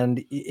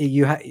 and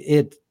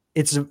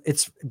it's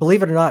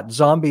believe it or not,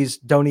 zombies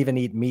don't even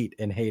eat meat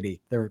in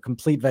Haiti. They're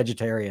complete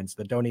vegetarians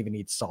that don't even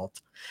eat salt.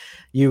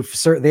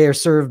 They are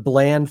served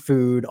bland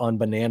food on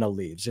banana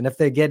leaves, and if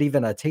they get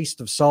even a taste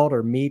of salt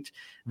or meat,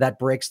 that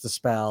breaks the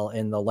spell,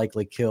 and they'll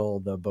likely kill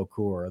the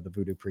Bocour, or the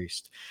voodoo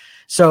priest.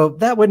 So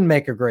that wouldn't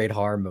make a great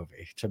horror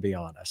movie, to be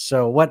honest.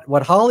 So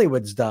what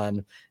Hollywood's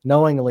done,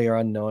 knowingly or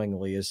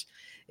unknowingly,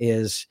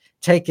 is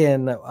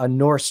taken a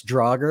Norse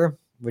Draugr,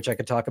 which I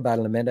could talk about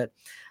in a minute,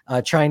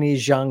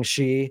 Chinese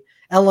Jiangshi,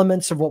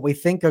 elements of what we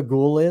think a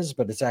ghoul is,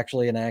 but it's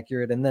actually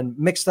inaccurate, and then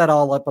mix that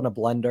all up in a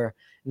blender,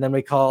 and then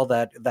we call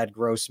that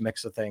gross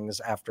mix of things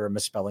after a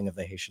misspelling of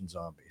the Haitian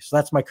zombie. So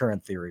that's my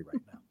current theory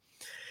right now.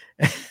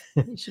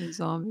 Haitian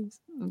zombies.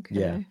 Okay.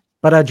 Yeah.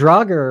 But a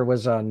Draugr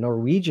was a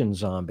Norwegian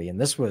zombie,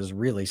 and this was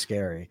really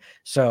scary.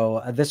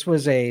 So this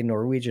was a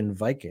Norwegian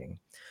Viking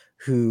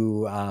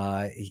who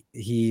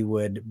he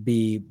would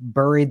be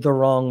buried the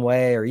wrong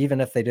way, or even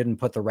if they didn't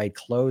put the right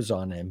clothes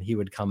on him, he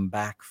would come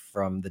back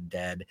from the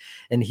dead,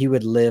 and he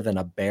would live in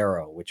a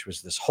barrow, which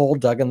was this hole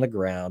dug in the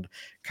ground,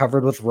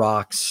 covered with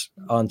rocks.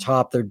 On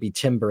top, there'd be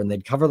timber, and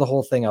they'd cover the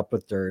whole thing up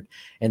with dirt,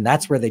 and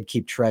that's where they'd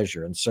keep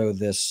treasure. And so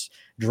this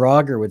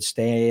Draugr would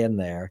stay in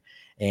there,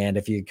 and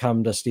if you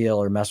come to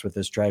steal or mess with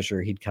his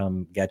treasure, he'd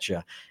come get you.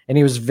 And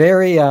he was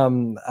very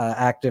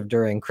active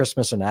during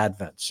Christmas and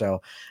Advent.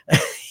 So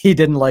he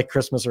didn't like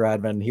Christmas or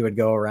Advent. He would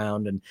go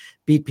around and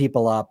beat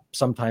people up,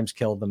 sometimes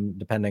kill them,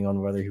 depending on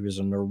whether he was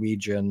a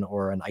Norwegian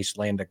or an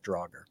Icelandic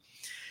Draugr.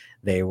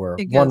 They were,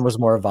 one was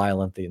more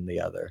violent than the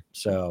other.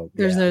 So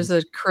there's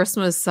a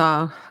Christmas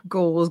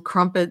ghoul,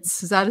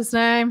 Crumpets. Is that his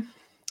name?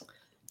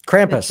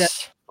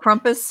 Krampus.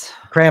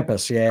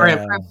 Krampus, yeah.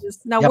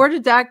 Krampus. Now, where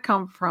did that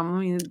come from? I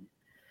mean,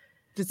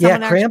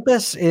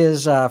 Krampus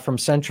is from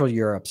Central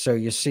Europe. So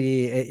you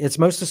see, it's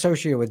most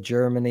associated with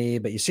Germany,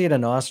 but you see it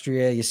in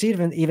Austria. You see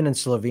it even in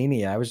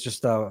Slovenia. I was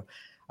just,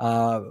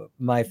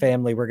 my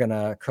family, we're going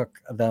to cook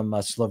them a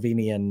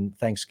Slovenian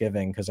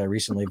Thanksgiving because I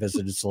recently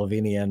visited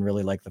Slovenia and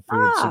really like the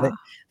food. So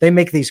they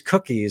make these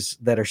cookies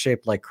that are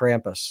shaped like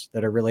Krampus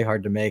that are really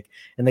hard to make.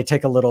 And they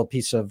take a little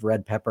piece of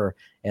red pepper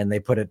and they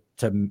put it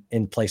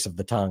in place of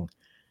the tongue,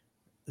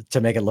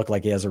 to make it look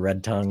like he has a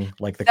red tongue,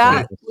 like the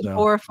that Krampus. Would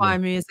horrify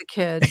me as a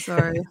kid.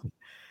 Sorry.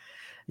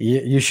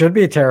 You should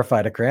be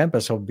terrified of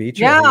Krampus. He'll beat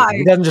you. Yeah,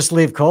 he doesn't just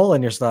leave coal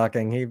in your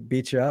stocking. He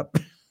beats you up.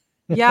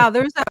 Yeah,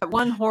 there's that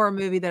one horror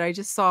movie that I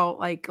just saw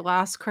like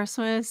last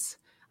Christmas.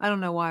 I don't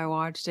know why I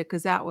watched it,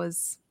 because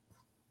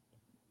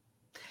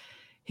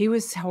he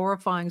was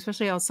horrifying,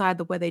 especially outside,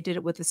 the way they did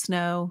it with the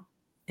snow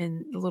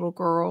and the little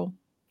girl.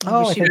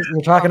 Oh, I think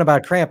you're talking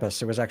about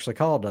Krampus. It was actually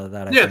called that.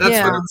 That's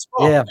what it's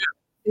called. Yeah.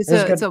 It's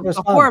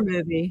a horror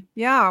movie.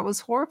 Yeah, it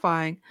was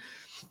horrifying.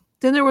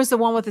 Then there was the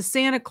one with the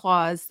Santa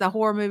Claus, the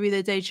horror movie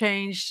that they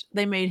changed.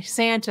 They made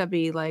Santa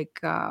be like,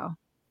 I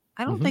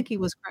don't think he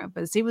was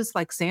Krampus. He was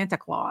like Santa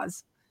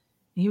Claus.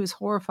 He was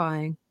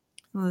horrifying.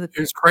 It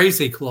was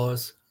Crazy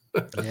Claus.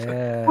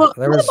 Yeah. Well,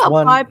 what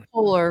about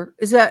bipolar?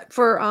 Is that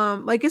for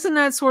isn't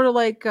that sort of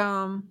like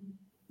the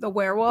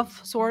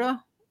werewolf sort of?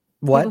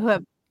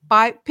 What?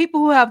 People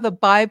who have the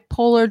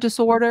bipolar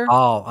disorder?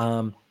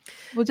 Oh,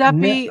 would that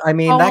be? I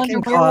mean, that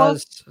can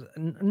cause.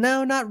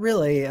 No, not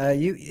really.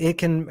 It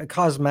can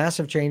cause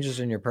massive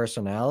changes in your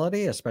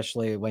personality,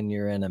 especially when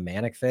you're in a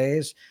manic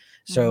phase.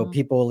 So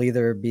people will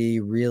either be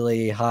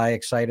really high,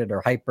 excited,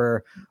 or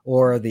hyper,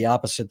 or the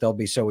opposite. They'll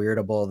be so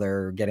irritable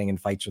they're getting in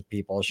fights with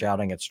people,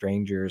 shouting at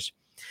strangers.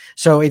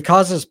 So it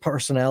causes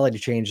personality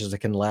changes that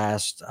can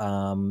last.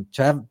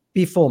 To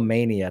be full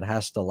mania, it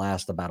has to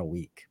last about a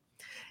week.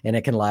 And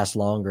it can last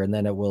longer, and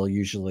then it will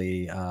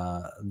usually,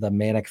 the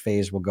manic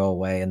phase will go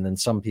away, and then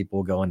some people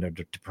will go into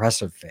the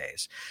depressive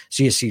phase.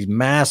 So you see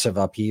massive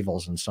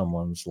upheavals in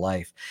someone's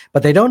life,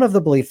 but they don't have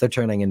the belief they're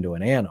turning into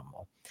an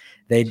animal.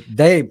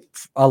 A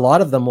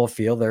lot of them will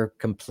feel they're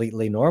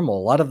completely normal.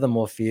 A lot of them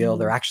will feel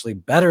they're actually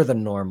better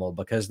than normal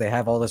because they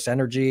have all this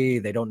energy.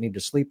 They don't need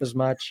to sleep as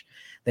much.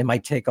 They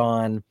might take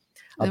on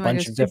a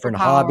bunch of different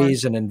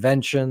hobbies and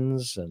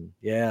inventions, and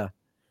yeah.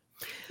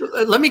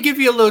 Let me give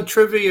you a little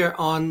trivia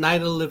on Night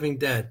of the Living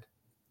Dead.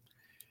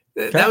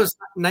 Okay. That was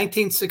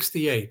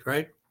 1968,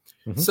 right?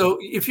 So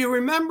if you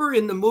remember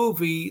in the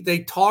movie, they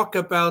talk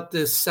about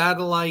this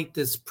satellite,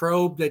 this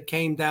probe that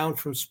came down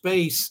from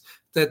space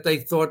that they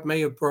thought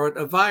may have brought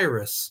a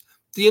virus.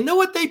 Do you know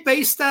what they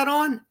based that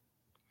on?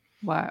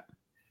 What?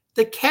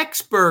 The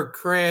Kecksburg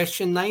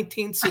crash in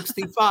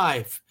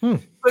 1965.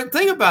 But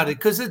think about it,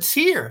 because it's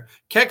here.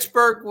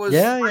 Kecksburg was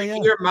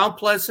here, Mount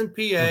Pleasant,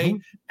 PA,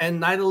 and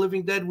Night of the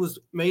Living Dead was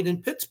made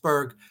in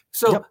Pittsburgh.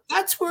 So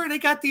that's where they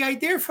got the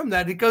idea from.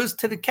 That it goes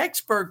to the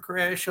Kecksburg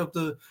crash of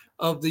the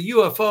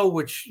UFO,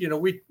 which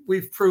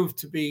we've proved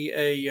to be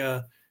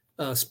a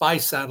spy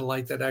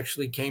satellite that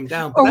actually came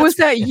down. Or was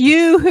that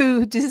you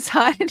who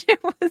decided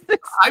it was?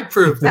 I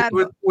proved it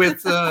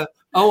with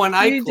Owen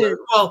Eichler.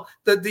 Well,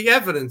 the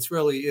evidence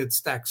really, it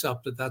stacks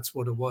up that that's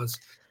what it was.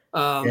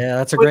 Yeah,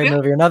 that's a great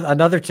movie.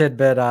 Another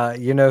tidbit.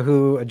 You know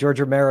who George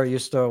Romero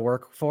used to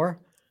work for?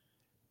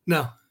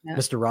 No.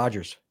 Mr.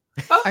 Rogers.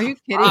 Are you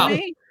kidding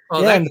me?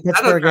 Well, in the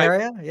Pittsburgh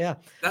area. Yeah.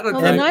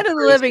 Well, the Night of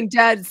the Living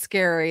Dead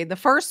scary. The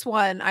first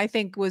one I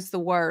think was the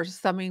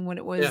worst. I mean, when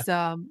it was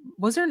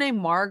was her name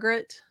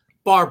Margaret?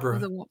 Barbara.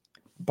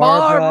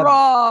 Barbara.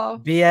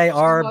 Barbra. Yeah,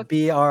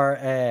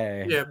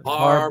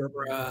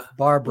 Barbara.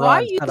 Barbara. Well,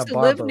 I used to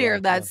live near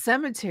that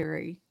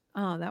cemetery.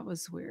 Oh, that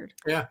was weird.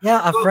 Yeah.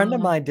 Yeah, a friend of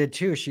mine did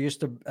too. She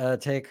used to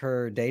take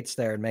her dates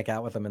there and make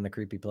out with them in the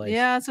creepy place.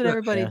 Yeah, that's what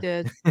everybody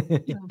did.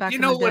 Back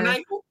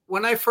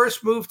when I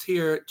first moved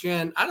here,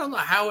 Jen, I don't know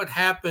how it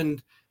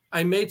happened.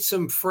 I made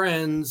some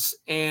friends,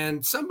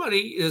 and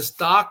his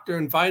doctor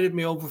invited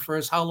me over for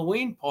his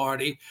Halloween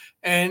party.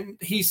 And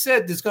he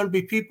said, there's going to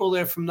be people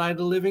there from Night of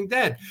the Living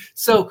Dead.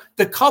 So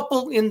the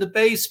couple in the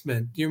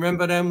basement, do you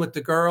remember them with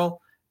the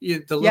girl,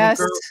 the little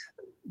girl?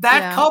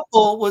 That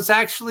couple was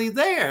actually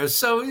there.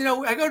 So,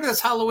 I go to this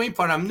Halloween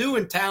party. I'm new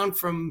in town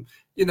from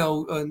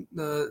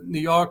New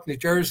York, New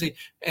Jersey,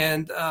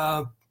 and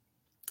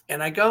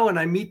I go and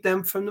I meet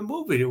them from the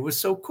movie. It was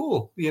so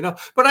cool,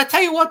 But I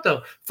tell you what,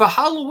 though, for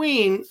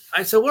Halloween,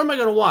 I said, what am I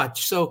going to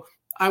watch? So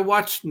I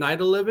watched Night of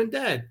the Living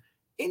Dead.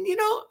 And,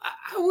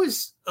 I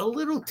was a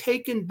little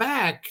taken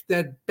back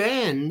that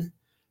Ben,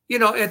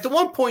 at the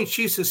one point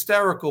she's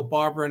hysterical,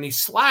 Barbara, and he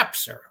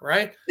slaps her,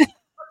 right? But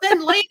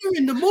then later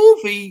in the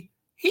movie,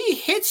 he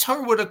hits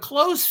her with a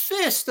closed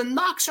fist and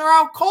knocks her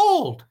out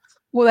cold.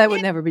 Well, that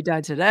would never be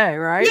done today,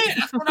 right? Yeah,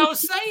 that's what I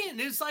was saying.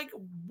 It's like,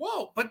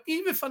 whoa. But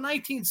even for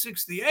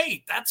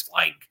 1968, that's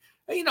like,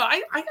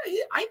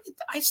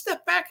 I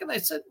stepped back and I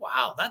said,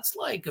 wow, that's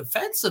like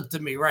offensive to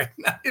me right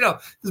now.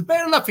 It's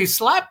bad enough he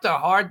slapped her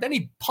hard, then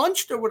he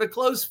punched her with a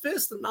closed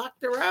fist and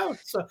knocked her out.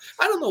 So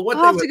I don't know what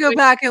I'll have to go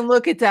back and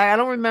look at that. I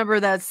don't remember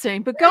that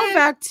scene. But going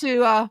back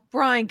to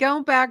Brian,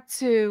 going back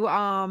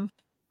to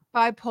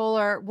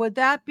bipolar, would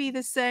that be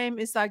the same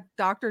as like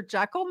Dr.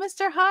 Jekyll,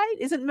 Mr.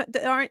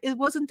 Hyde?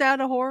 Wasn't that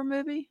a horror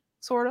movie,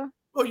 sort of?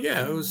 Oh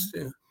yeah, it was.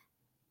 Yeah.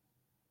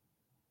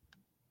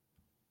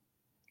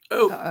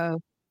 Oh,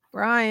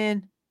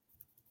 Brian,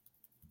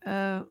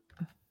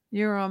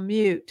 you're on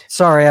mute.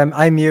 Sorry,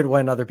 I mute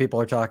when other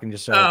people are talking.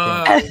 Just so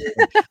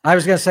I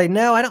was going to say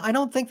no. I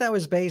don't think that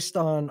was based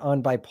on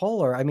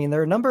bipolar. I mean,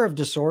 there are a number of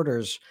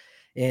disorders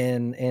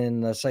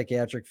in the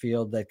psychiatric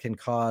field that can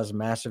cause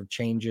massive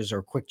changes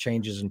or quick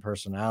changes in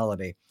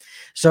personality.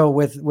 So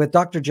with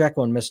Dr.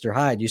 Jekyll and Mr.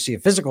 Hyde, you see a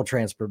physical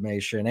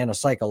transformation and a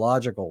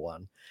psychological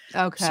one.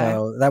 Okay.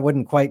 So that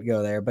wouldn't quite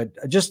go there. But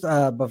just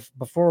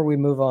before we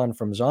move on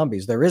from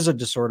zombies, there is a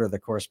disorder that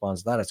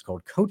corresponds to that. It's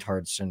called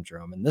Cotard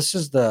syndrome. And this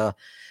is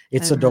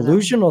it's a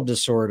delusional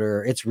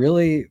disorder. It's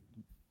really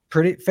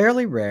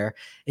fairly rare,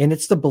 and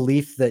it's the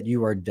belief that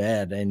you are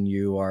dead and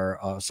you are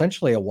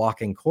essentially a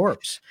walking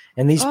corpse,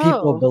 and these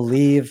people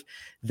believe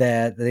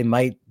that they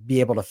might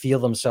be able to feel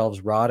themselves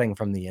rotting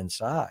from the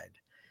inside.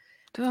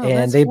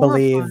 And they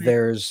believe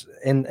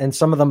and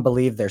some of them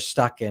believe they're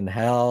stuck in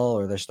hell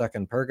or they're stuck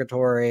in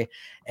purgatory,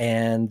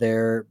 and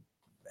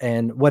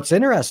what's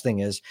interesting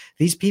is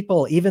these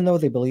people, even though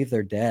they believe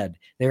they're dead,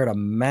 they're at a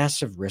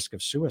massive risk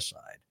of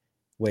suicide.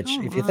 Which,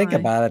 if you think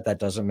about it, that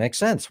doesn't make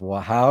sense.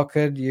 Well, how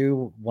could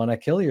you want to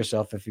kill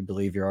yourself if you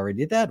believe you're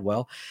already dead?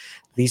 Well,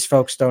 these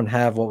folks don't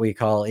have what we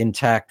call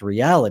intact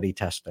reality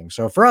testing.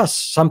 So for us,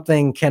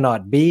 something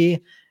cannot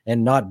be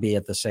and not be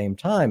at the same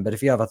time. But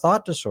if you have a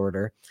thought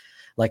disorder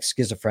like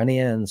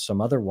schizophrenia and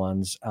some other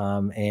ones,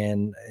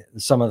 and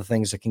some of the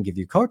things that can give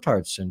you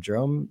Cotard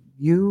syndrome,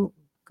 you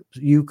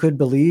could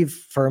believe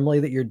firmly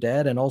that you're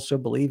dead and also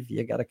believe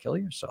you got to kill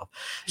yourself.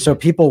 So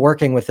people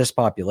working with this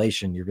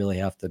population, you really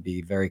have to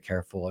be very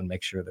careful and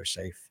make sure they're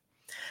safe.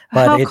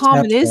 But how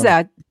common is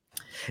that?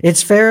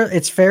 It's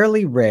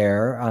fairly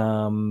rare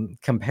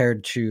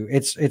compared to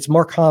it's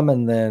more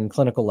common than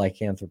clinical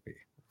lycanthropy.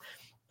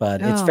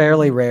 But it's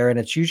fairly rare, and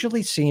it's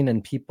usually seen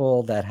in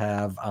people that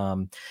have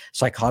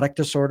psychotic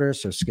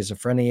disorders, so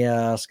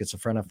schizophrenia,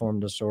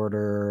 schizophreniform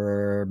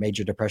disorder,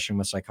 major depression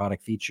with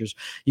psychotic features.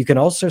 You can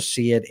also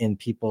see it in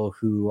people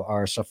who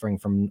are suffering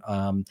from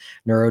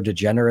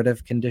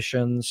neurodegenerative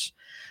conditions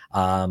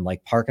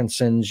like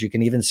Parkinson's. You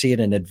can even see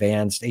it in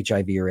advanced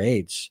HIV or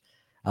AIDS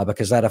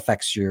because that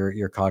affects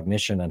your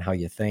cognition and how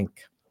you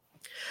think.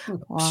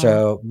 Wow.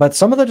 So, but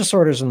some of the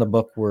disorders in the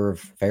book were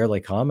fairly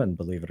common,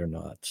 believe it or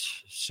not.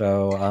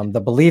 So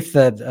the belief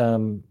that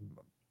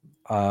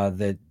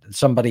that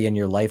somebody in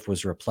your life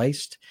was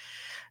replaced,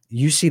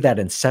 you see that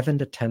in 7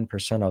 to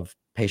 10% of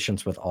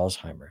patients with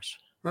Alzheimer's.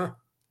 Huh.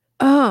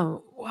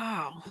 Oh,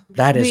 wow.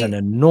 That is an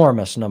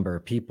enormous number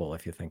of people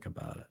if you think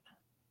about it.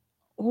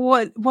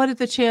 What are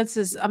the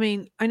chances? I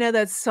mean, I know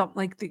that's something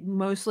like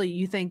mostly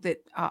you think that,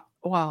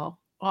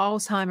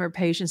 Alzheimer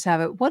patients have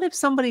it. What if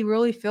somebody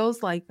really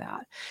feels like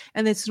that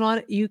and it's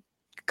not, you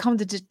come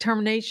to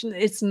determination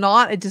it's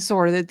not a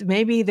disorder, that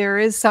maybe there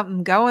is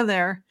something going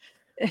there?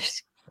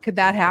 Could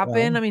that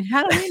happen? I mean,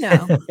 how do we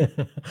know?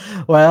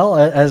 Well,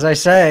 as I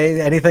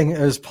say, anything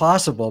is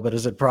possible, but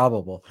is it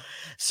probable?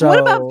 So what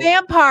about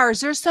vampires?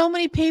 There's so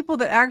many people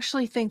that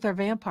actually think they're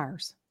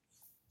vampires.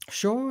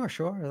 Sure.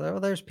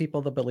 There's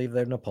people that believe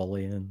they're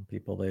Napoleon,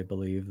 people they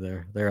believe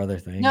they're other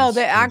things. No,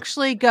 they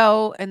actually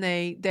go and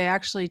they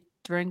actually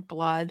drink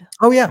blood.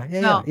 Oh yeah.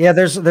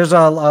 There's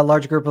a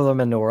large group of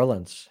them in New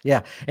Orleans.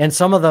 Yeah, and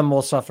some of them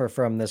will suffer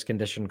from this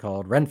condition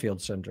called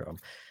Renfield syndrome.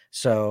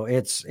 So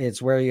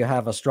it's where you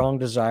have a strong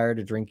desire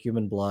to drink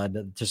human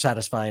blood to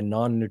satisfy a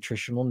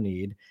non-nutritional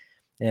need,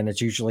 and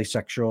it's usually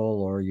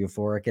sexual or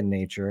euphoric in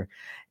nature.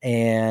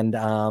 And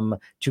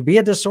to be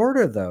a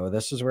disorder, though,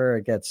 this is where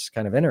it gets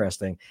kind of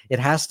interesting. It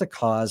has to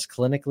cause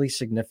clinically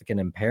significant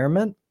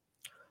impairment,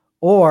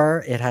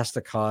 or it has to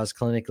cause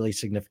clinically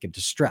significant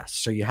distress.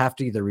 So you have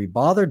to either be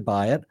bothered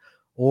by it,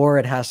 or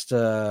it has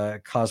to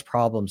cause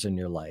problems in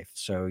your life.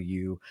 So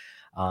you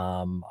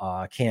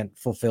can't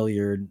fulfill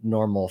your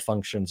normal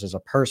functions as a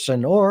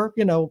person, or,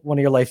 one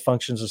of your life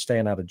functions is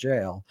staying out of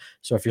jail.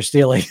 So if you're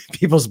stealing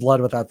people's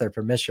blood without their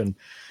permission,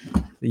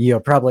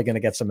 you're probably going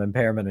to get some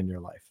impairment in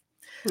your life.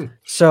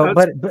 So,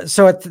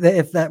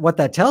 if that what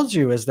that tells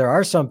you is there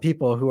are some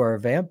people who are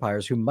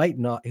vampires who might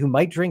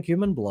drink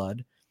human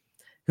blood,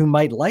 who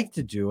might like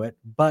to do it,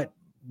 but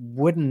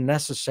wouldn't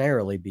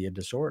necessarily be a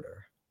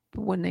disorder.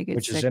 But when they get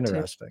which sick is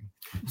interesting.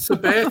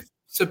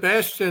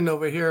 Sebastian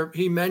over here,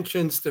 he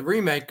mentions the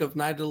remake of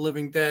Night of the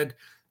Living Dead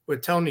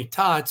with Tony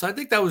Todd. So I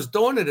think that was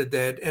Dawn of the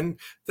Dead. And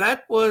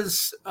that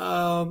was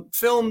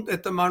filmed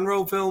at the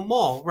Monroeville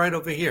Mall right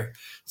over here.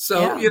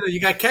 So, you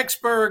got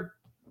Kecksburg,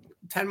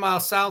 10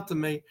 miles south of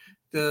me.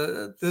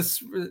 Dawn of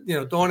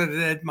the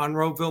Dead,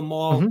 Monroeville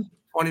Mall,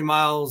 20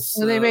 miles.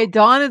 When they made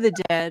Dawn of the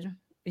Dead.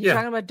 Are you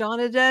talking about Dawn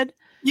of the Dead?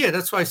 Yeah,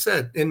 that's what I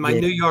said in my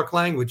New York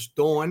language,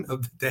 Dawn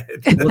of the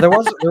Dead.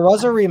 Well, there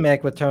was a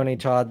remake with Tony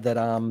Todd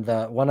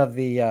that one of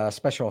the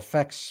special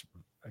effects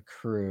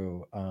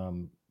crew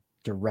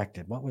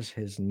directed. What was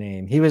his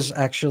name? He was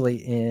actually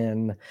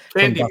in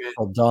From Dusk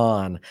Till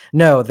Dawn.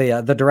 No,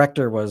 the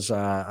director was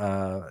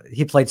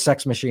he played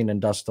Sex Machine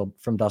in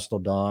From Dusk Till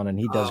Dawn, and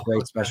he does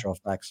great special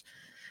effects.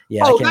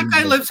 Yeah. Oh, that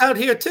guy lives out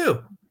here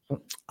too.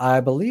 I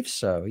believe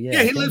so. Yeah.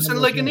 Yeah, he lives in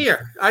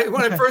Ligonier.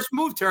 When I first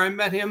moved here, I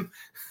met him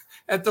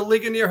at the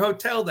Ligonier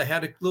Hotel. They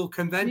had a little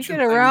convention.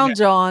 You get around,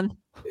 John.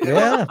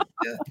 Yeah.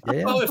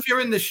 Well, if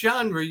you're in this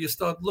genre, you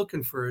start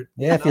looking for it.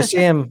 Yeah, if you see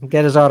him,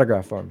 get his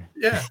autograph for me.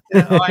 Yeah.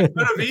 I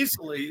could have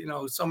easily,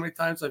 so many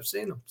times I've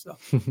seen him. So.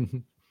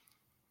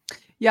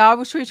 Yeah,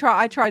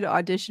 I tried to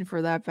audition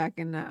for that back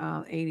in the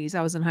 80s.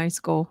 I was in high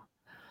school.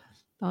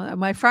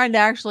 My friend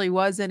actually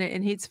was in it,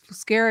 and he's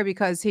scary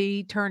because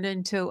he turned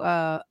into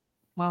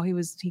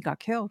he got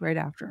killed right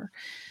after.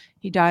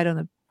 He died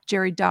on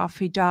Jerry Duff.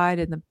 He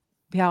died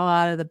fell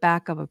out of the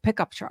back of a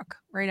pickup truck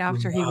right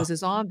after he was a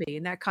zombie,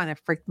 and that kind of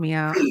freaked me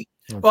out.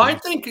 Well, I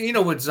think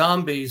with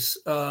zombies,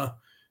 the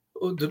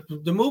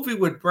movie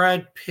with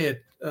Brad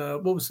Pitt,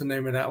 what was the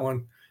name of that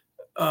one?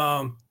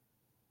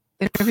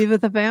 Interview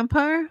with a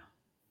Vampire?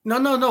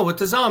 No, with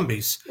the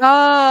zombies.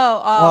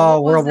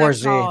 World War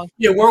Z.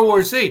 Yeah, World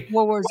War Z.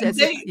 World War Z.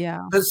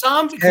 The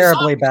zombies.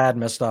 Terribly bad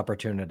missed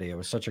opportunity. It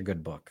was such a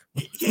good book.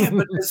 Yeah,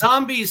 but the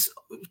zombies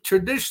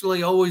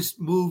traditionally always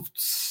moved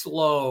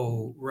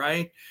slow,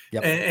 right?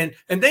 Yep.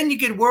 And then you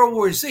get World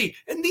War Z,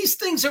 and these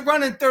things are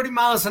running 30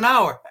 miles an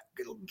hour.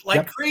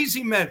 Like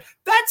crazy men.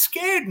 That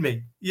scared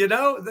me.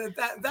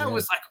 That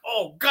was like,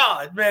 oh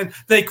God, man.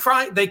 They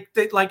cried. They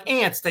like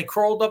ants. They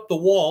crawled up the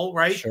wall,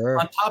 right? Sure.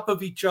 On top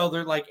of each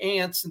other like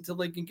ants until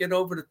they can get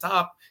over the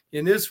top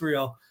in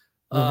Israel.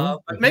 But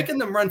making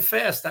them run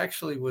fast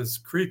actually was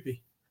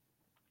creepy.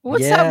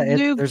 What's that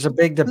new there's a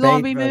big debate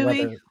zombie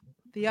movie?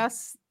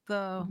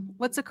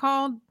 What's it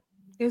called?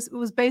 It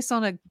was based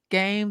on a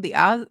game. The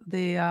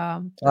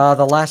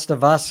Last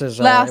of Us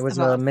is it was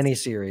a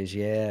miniseries.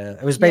 Yeah,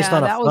 it was based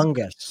on a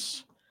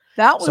fungus.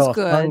 That was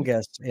good. A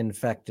fungus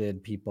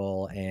infected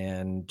people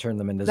and turned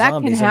them into that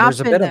zombies. Can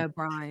happen, and there's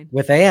Brian.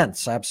 With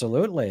ants,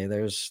 absolutely.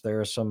 There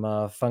are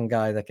some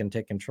fungi that can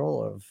take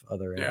control of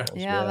other animals.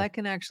 Yeah, that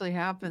can actually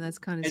happen. That's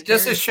kind of scary.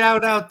 Just a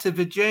shout out to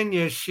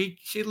Virginia. She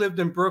lived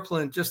in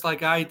Brooklyn just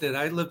like I did.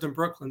 I lived in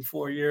Brooklyn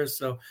 4 years,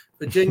 so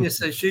Virginia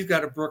says she's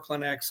got a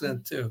Brooklyn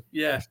accent too.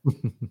 Yeah.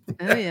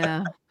 Oh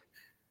yeah,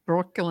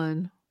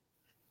 Brooklyn.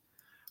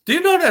 Do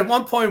you know that at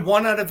one point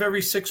 1 out of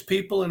every 6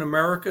 people in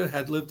America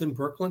had lived in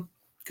Brooklyn?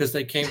 Because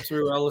they came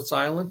through Ellis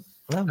Island.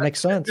 That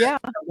makes sense. Yeah.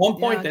 At one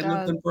point, they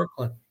lived in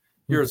Brooklyn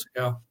years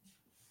ago.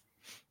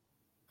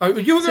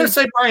 You were going to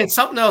say, Brian,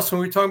 something else when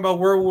we were talking about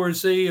World War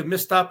Z, a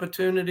missed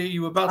opportunity.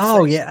 You were about to say.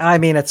 Oh, yeah. I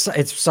mean, it's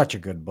such a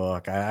good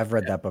book. I've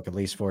read that book at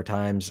least 4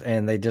 times,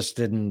 and they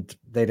didn't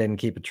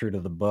keep it true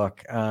to the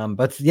book.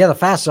 But yeah, the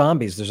fast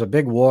zombies, there's a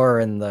big war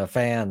in the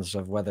fans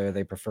of whether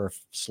they prefer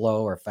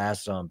slow or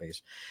fast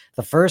zombies.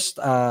 The first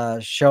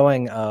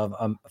showing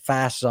of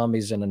fast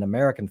zombies in an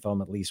American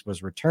film, at least,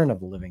 was Return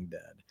of the Living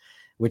Dead,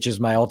 which is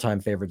my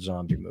all-time favorite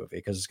zombie movie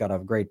because it's got a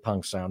great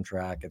punk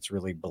soundtrack. It's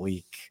really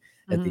bleak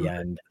at the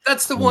end.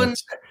 That's the one.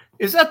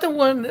 Is that the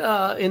one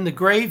in the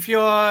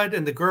graveyard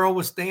and the girl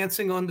was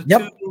dancing on the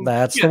tomb?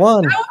 That's the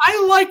one.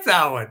 I like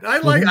that one. I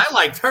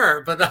liked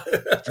her, but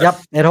yep,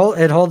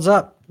 it holds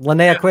up.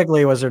 Linnea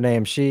Quigley was her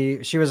name. She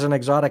was an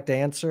exotic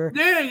dancer.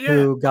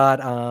 Who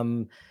got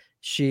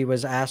she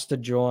was asked to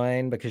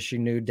join because she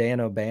knew Dan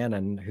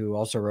O'Bannon, who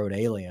also wrote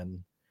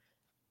Alien.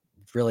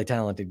 Really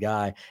talented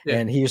guy,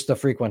 and he used to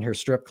frequent her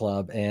strip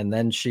club, and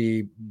then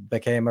she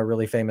became a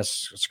really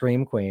famous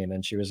scream queen,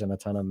 and she was in a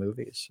ton of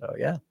movies. So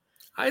yeah,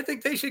 I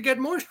think they should get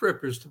more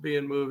strippers to be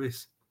in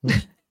movies.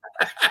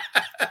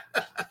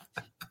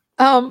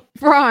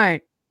 Brian,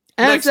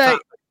 yeah,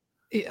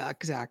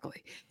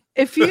 exactly.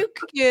 If you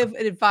could give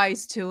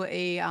advice to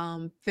a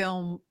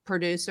film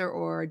producer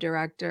or a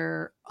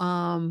director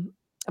about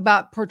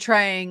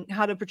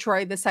how to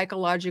portray the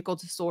psychological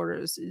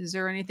disorders, is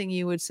there anything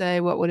you would say?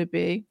 What would it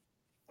be?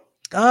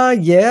 Read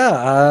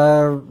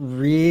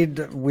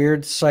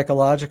weird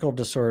psychological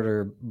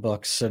disorder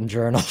books and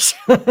journals.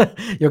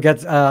 You'll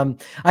get,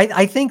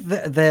 I think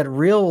that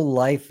real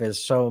life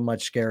is so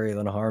much scarier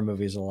than horror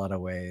movies in a lot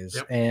of ways.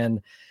 Yep. And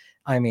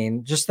I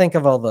mean, just think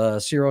of all the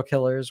serial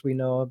killers we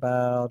know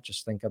about.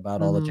 Just think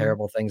about all the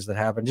terrible things that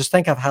happen. Just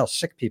think of how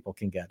sick people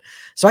can get.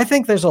 So I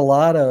think there's a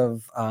lot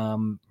of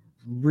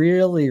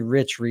really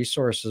rich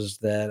resources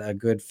that a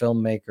good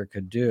filmmaker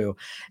could do.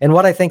 And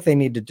what I think they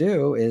need to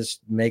do is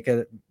make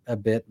it a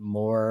bit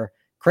more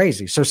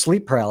crazy. So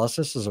sleep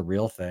paralysis is a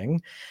real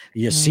thing.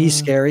 You see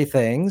scary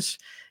things.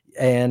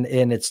 And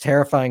it's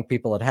terrifying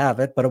people that have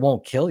it, but it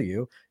won't kill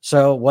you.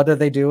 So what do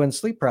they do in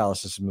sleep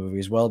paralysis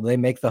movies? Well, they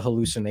make the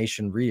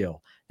hallucination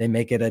real. They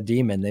make it a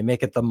demon. They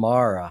make it the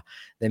Mara.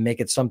 They make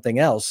it something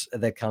else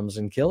that comes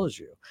and kills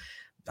you.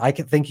 I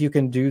think you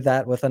can do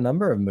that with a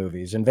number of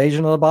movies.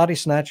 Invasion of the Body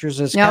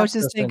Snatchers is. Yeah, I was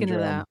just thinking of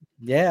that.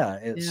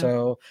 Yeah.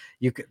 So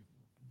you could.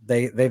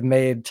 They've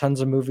made tons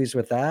of movies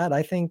with that.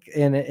 I think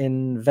an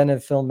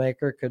inventive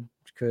filmmaker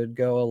could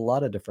go a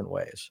lot of different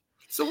ways.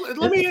 So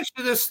let me ask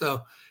you this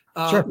though.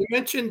 Sure. You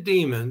mentioned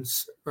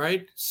demons,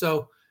 right?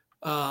 So,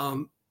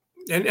 and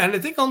I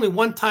think only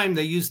one time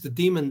they used the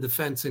demon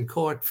defense in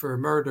court for a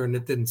murder and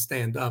it didn't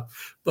stand up.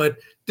 But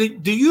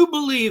do you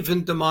believe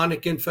in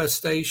demonic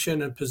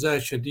infestation and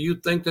possession? Do you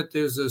think that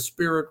there's a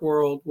spirit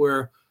world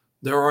where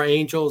there are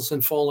angels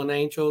and fallen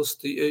angels?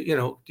 Do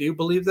you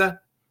believe that?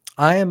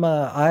 I am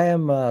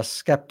a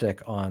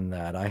skeptic on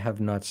that. I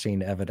have not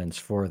seen evidence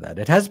for that.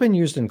 It has been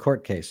used in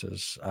court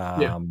cases,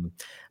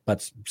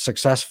 but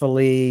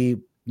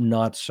successfully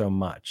not so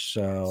much.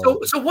 So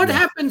what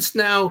happens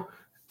now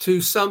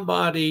to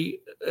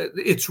somebody?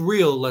 It's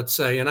real, let's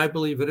say, and I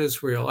believe it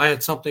is real. I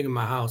had something in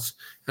my house,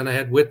 and I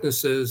had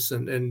witnesses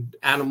and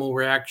animal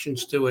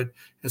reactions to it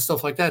and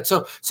stuff like that.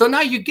 So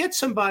now you get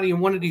somebody in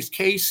one of these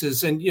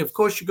cases, and of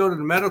course you go to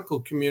the medical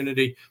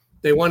community.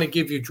 They want to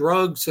give you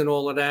drugs and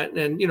all of that.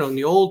 And in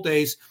the old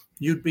days,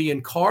 you'd be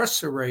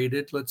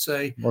incarcerated, let's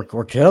say,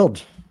 or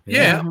killed.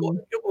 Yeah.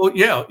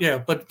 Yeah.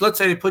 But let's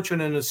say they put you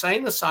in an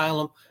insane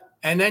asylum.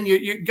 And then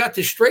you got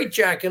the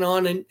straitjacket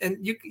on, and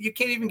you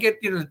can't even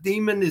get, the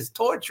demon is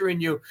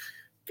torturing you.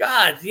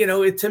 God,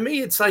 to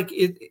me, it's like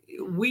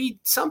we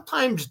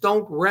sometimes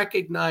don't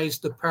recognize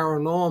the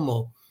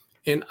paranormal.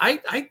 And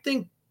I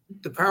think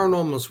the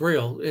paranormal is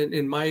real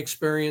in my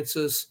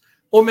experiences,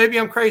 or maybe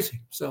I'm crazy.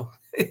 So,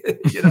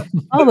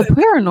 Oh, the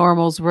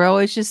paranormal's real.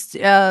 It's just,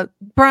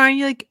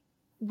 Brian,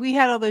 we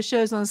had all those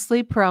shows on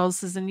sleep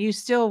paralysis, and you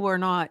still were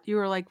not. You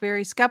were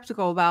very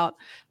skeptical about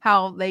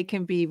how they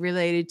can be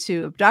related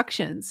to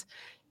abductions,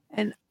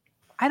 and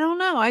I don't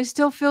know. I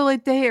still feel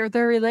like they're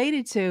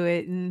related to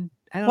it, and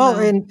I don't know.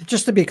 And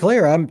just to be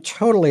clear, I'm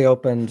totally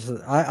open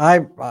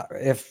to.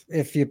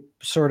 If you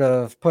sort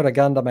of put a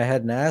gun to my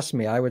head and ask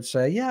me, I would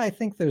say, yeah, I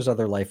think there's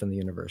other life in the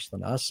universe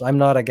than us. I'm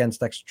not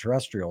against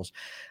extraterrestrials.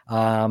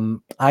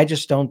 I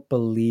just don't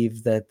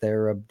believe that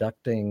they're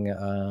abducting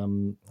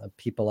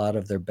people out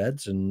of their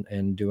beds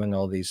and doing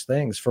all these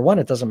things. For one,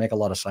 it doesn't make a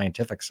lot of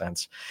scientific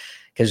sense.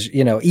 Because,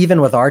 even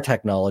with our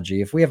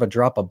technology, if we have a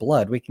drop of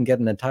blood, we can get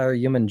an entire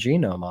human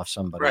genome off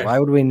somebody. Right. Why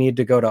would we need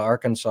to go to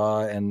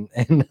Arkansas and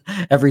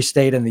every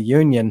state in the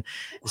union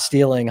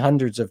stealing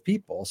hundreds of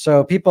people?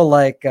 So people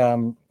like,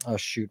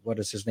 what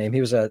is his name?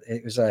 He was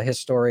a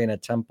historian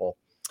at Temple.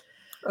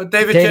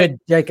 David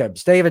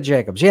Jacobs.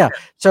 Yeah.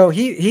 So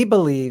he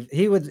believed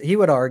he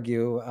would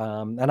argue,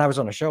 and I was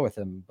on a show with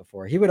him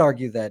before. He would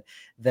argue that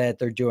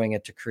they're doing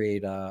it to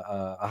create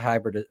a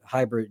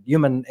hybrid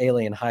human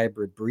alien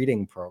hybrid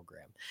breeding program.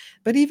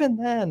 But even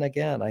then,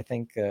 again, I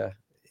think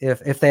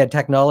if they had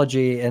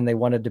technology and they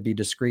wanted to be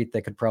discreet,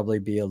 they could probably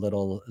be a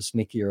little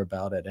sneakier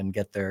about it and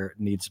get their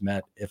needs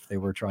met if they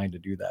were trying to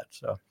do that.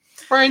 So,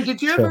 Brian,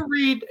 did you ever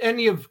read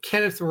any of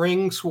Kenneth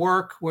Ring's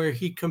work where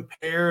he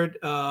compared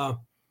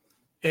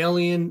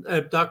alien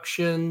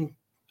abduction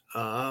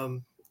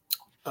to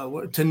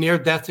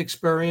near-death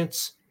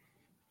experience?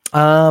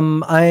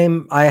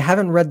 I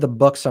haven't read the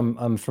books.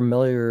 I'm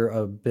familiar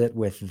a bit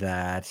with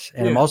that,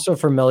 and I'm also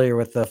familiar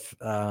with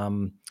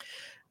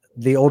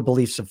the old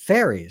beliefs of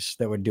fairies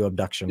that would do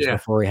abductions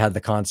before we had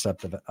the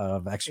concept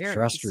of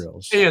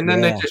extraterrestrials. Yeah, and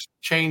then they just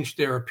changed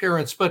their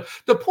appearance. But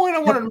the point I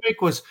wanted to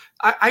make was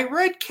I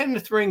read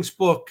Kenneth Ring's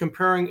book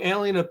comparing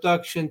alien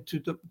abduction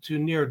to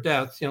near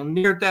death.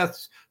 Near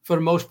death for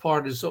the most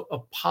part is a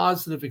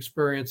positive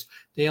experience.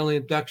 The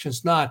alien abduction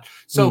is not.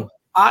 So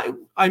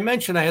I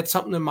mentioned I had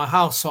something in my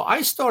house. So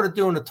I started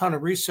doing a ton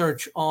of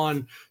research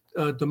on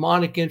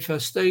demonic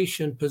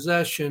infestation,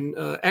 possession,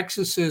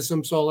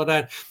 exorcisms, all of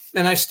that.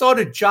 And I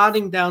started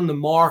jotting down the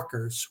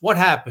markers. What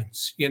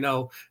happens?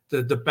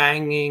 The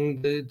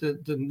banging,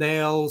 the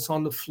nails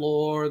on the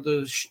floor,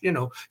 the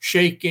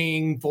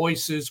shaking,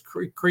 voices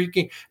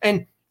creaking.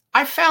 And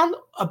I found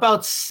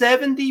about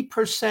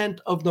 70%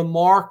 of the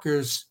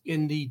markers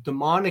in the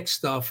demonic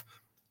stuff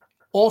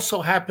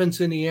also happens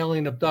in the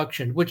alien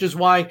abduction, which is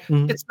why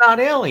it's not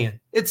alien.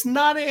 It's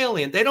not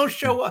alien. They don't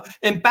show up.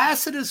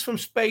 Ambassadors from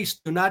space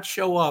do not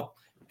show up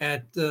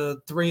at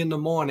 3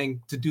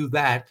 a.m. to do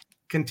that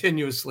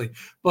continuously.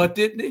 But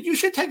you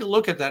should take a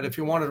look at that if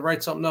you wanted to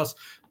write something else.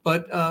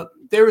 but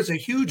there is a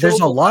huge. There's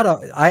a lot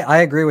of. I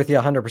agree with you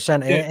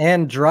 100%. Yeah.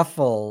 Anne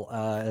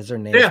Druffel is her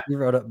name. Yeah. She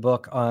wrote a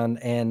book on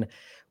and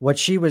what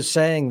she was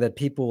saying that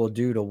people will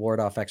do to ward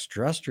off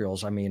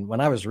extraterrestrials. I mean, when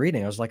I was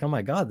reading, I was like, oh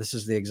my God, this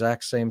is the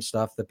exact same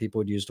stuff that people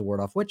would use to ward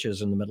off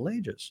witches in the Middle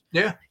Ages.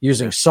 Yeah.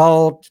 Using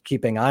salt,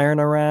 keeping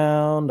iron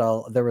around.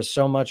 There was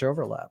so much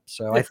overlap.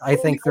 So I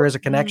think there is a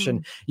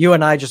connection. You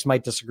and I just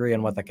might disagree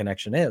on what the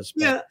connection is.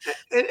 But,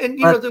 and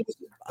you know, there was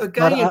a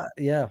guy.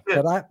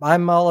 But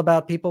I'm all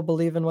about people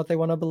believing what they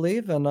want to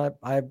believe. And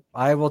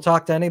I will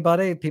talk to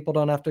anybody. People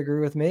don't have to agree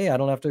with me. I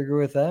don't have to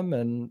agree with them.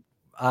 And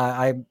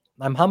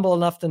I'm humble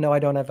enough to know I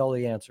don't have all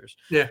the answers.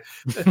 Yeah.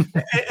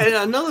 And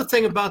another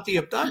thing about the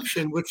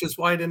abduction, which is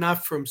why they're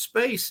not from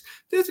space,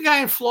 there's a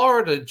guy in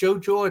Florida, Joe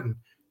Jordan.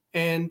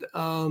 And,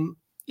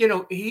 you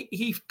know,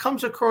 he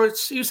comes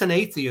across, he's an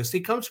atheist.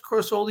 He comes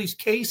across all these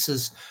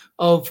cases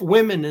of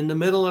women in the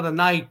middle of the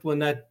night when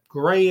that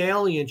gray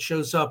alien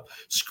shows up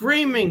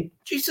screaming,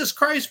 Jesus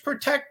Christ,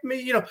 protect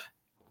me. You know,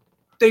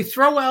 they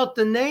throw out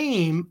the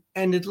name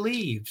and it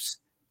leaves.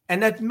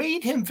 And that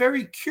made him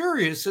very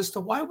curious as to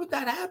why would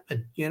that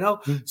happen, you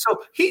know?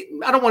 So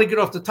I don't want to get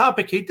off the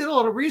topic. He did a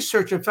lot of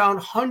research and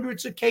found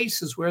hundreds of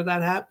cases where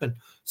that happened.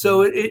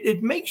 So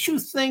it makes you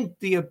think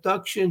the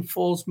abduction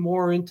falls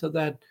more into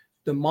that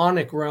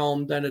demonic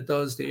realm than it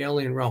does the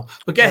alien realm.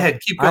 But go ahead,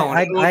 keep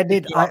going.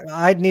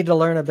 I'd need to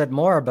learn a bit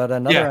more, but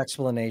another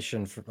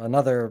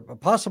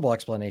possible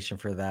explanation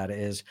for that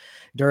is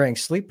during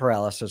sleep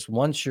paralysis,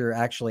 once you're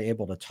actually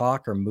able to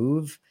talk or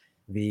move,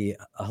 the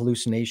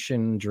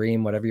hallucination,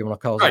 dream, whatever you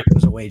want to call it,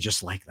 goes away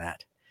just like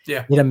that.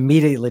 Yeah. It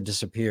immediately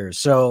disappears.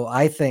 So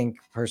I think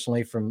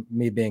personally, from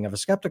me being of a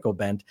skeptical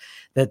bent,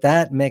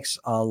 that makes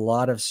a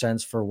lot of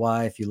sense for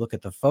why, if you look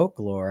at the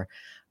folklore,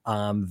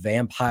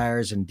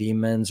 vampires and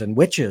demons and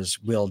witches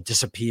will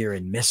disappear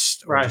in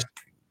mist or just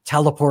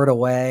teleport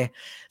away.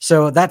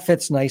 So that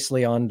fits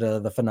nicely onto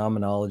the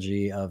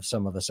phenomenology of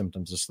some of the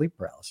symptoms of sleep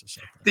paralysis.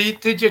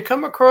 Did you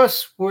come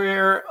across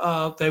where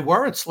they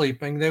weren't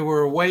sleeping? They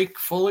were awake,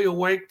 fully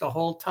awake the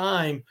whole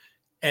time,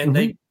 and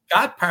they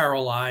got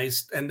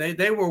paralyzed, and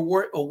they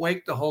were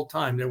awake the whole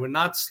time. They were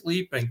not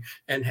sleeping,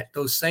 and had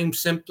those same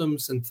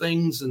symptoms and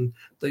things, and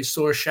they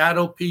saw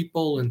shadow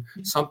people, and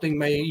something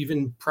may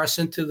even press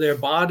into their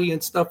body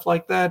and stuff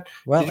like that.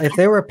 Well, if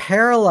they were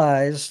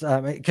paralyzed,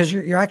 because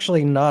you're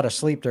actually not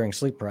asleep during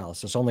sleep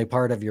paralysis, only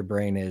part of your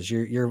brain is.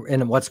 You're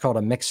in what's called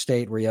a mixed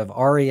state where you have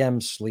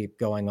REM sleep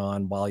going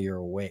on while you're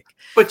awake.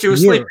 But you were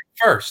sleeping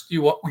first.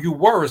 You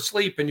were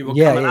asleep, and you were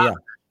coming out.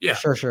 Yeah,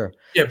 sure.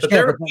 Yeah, but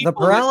the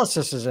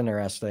paralysis is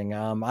interesting.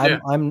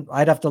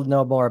 I'd have to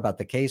know more about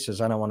the cases.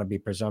 I don't want to be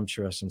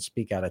presumptuous and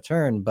speak out of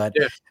turn, but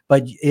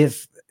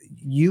if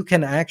you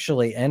can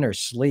actually enter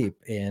sleep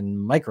in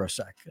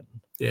microsecond,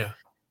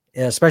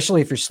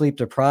 especially if you're sleep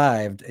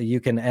deprived, you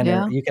can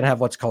enter. You can have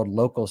what's called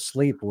local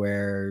sleep,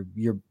 where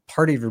your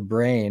part of your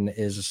brain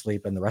is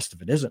asleep and the rest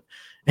of it isn't.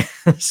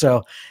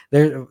 So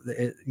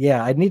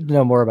I'd need to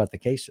know more about the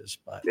cases,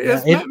 but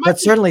but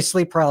certainly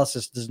sleep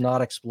paralysis does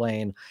not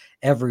explain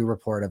every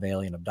report of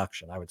alien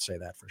abduction. I would say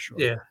that for sure.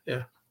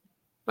 Yeah.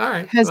 All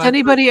right. Has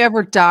anybody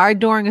ever died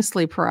during a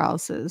sleep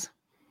paralysis?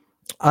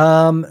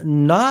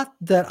 Not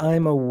that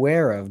I'm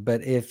aware of,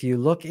 but if you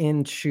look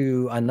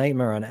into A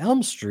Nightmare on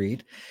Elm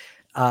Street,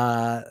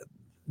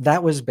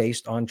 that was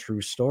based on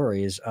true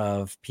stories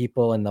of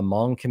people in the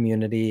Hmong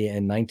community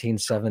in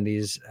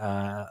 1970s,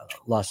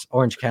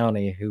 Orange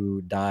County,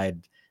 who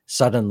died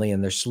suddenly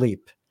in their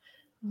sleep.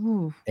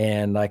 Ooh.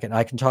 And I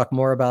can talk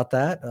more about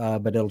that,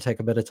 but it'll take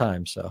a bit of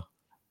time. So,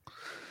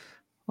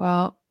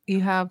 well,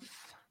 you have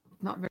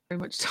not very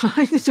much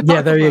time to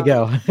talk there you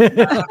about. go.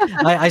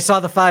 I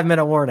saw the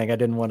 5-minute warning. I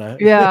didn't want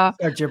to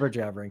start jibber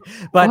jabbering,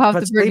 but, we'll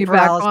have to bring you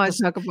back on and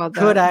talk about that.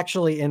 Could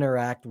actually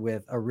interact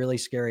with a really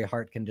scary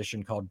heart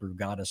condition called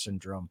Brugada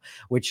syndrome,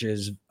 which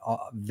is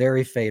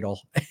very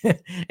fatal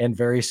and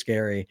very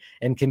scary,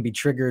 and can be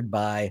triggered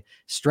by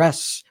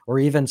stress or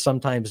even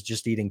sometimes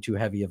just eating too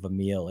heavy of a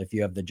meal if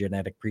you have the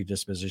genetic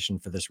predisposition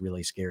for this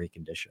really scary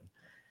condition.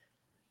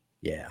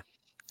 Yeah.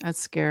 That's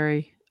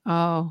scary.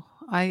 Oh,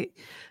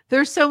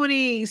 there's so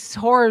many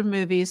horror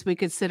movies we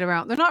could sit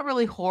around. They're not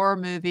really horror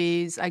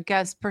movies, I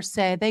guess, per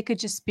se. They could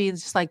just be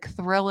just like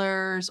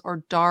thrillers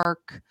or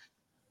dark,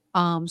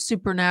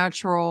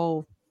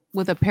 supernatural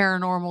with a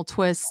paranormal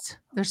twist.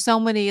 There's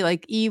so many,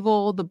 like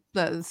Evil,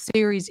 the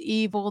series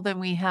Evil. Then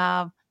we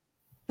have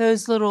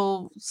those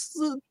little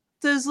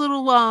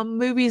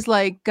movies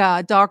like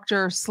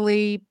Doctor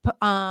Sleep,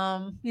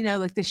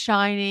 like The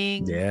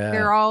Shining. Yeah,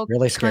 they're all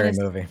really scary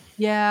movie.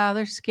 Yeah,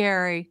 they're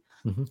scary.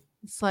 Mm-hmm.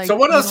 It's like, so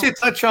what else do you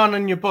touch on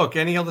in your book?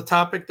 Any other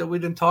topic that we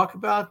didn't talk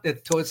about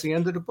towards the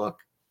end of the book?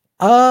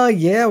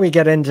 We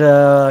get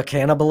into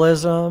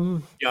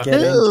cannibalism. Yeah.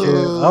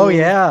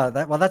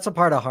 That's a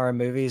part of horror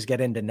movies.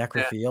 Get into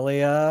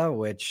necrophilia,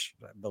 which,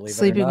 believe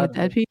sleeping it or not, with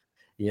dead people.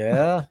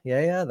 Yeah.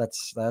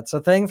 That's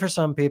a thing for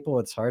some people.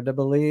 It's hard to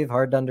believe,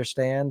 hard to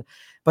understand.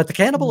 But the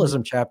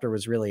cannibalism chapter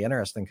was really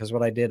interesting because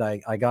what I did,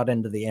 I got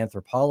into the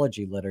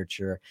anthropology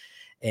literature.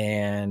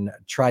 and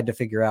tried to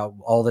figure out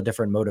all the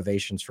different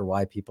motivations for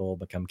why people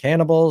become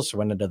cannibals.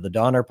 Went into the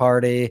Donner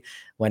Party,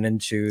 went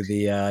into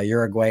the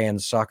Uruguayan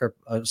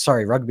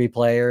rugby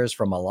players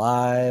from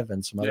Alive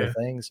and some other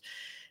things.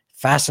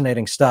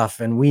 Fascinating stuff.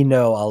 And we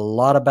know a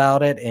lot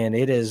about it, and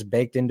it is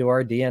baked into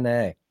our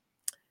DNA.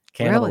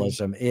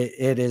 Cannibalism. Really?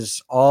 It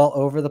is all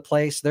over the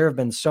place. There have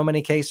been so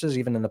many cases,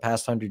 even in the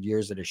past 100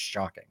 years, it is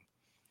shocking.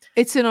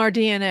 It's in our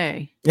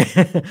DNA.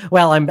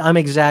 Well, I'm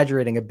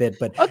exaggerating a bit,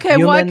 but okay,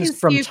 humans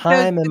from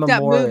time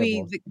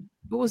immemorial.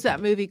 What was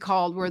that movie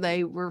called where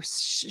they were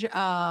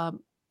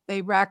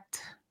they wrecked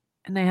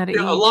and they had to eat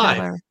Alive.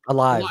 each other?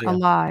 Alive. Yeah.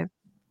 Alive.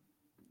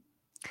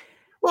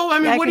 Well, I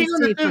mean, what are you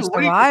going to do?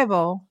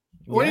 Survival.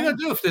 What are you going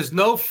to do if there's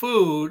no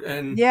food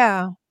and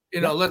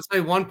let's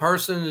say one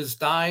person is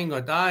dying or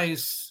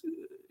dies,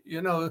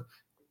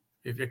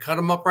 if you cut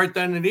them up right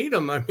then and eat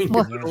them, I mean,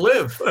 you're going to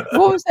live.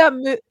 What was that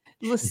movie?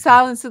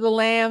 Silence of the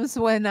Lambs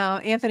when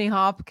Anthony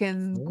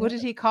Hopkins, what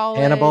did he call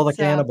Hannibal it?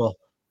 the Cannibal.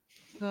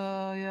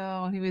 Oh,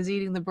 yeah, he was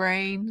eating the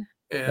brain.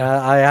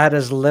 Yeah. I had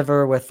his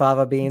liver with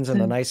fava beans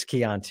and a nice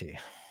Chianti.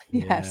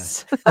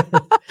 Yes. Yeah.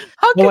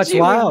 How could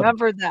you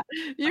remember that?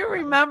 You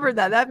remember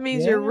that. That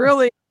means you're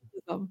really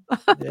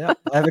yeah,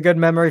 I have a good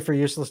memory for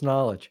useless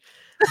knowledge.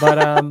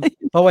 But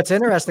what's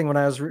interesting, when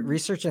I was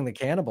researching the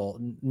cannibal,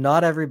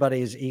 not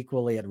everybody is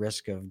equally at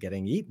risk of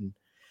getting eaten.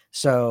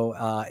 So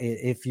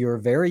if you're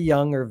very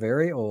young or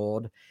very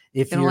old,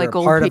 if you're like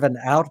part of an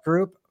out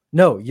group,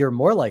 no, you're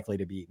more likely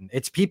to be eaten.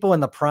 It's people in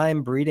the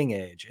prime breeding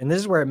age. And this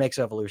is where it makes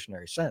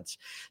evolutionary sense.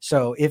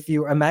 So if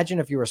you imagine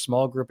if you were a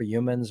small group of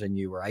humans and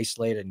you were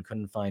isolated and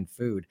couldn't find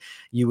food,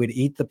 you would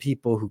eat the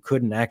people who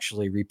couldn't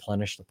actually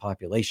replenish the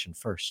population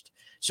first.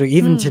 So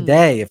even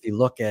today, if you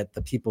look at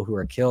the people who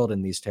are killed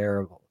in these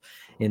terrible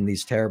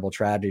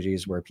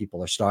tragedies where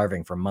people are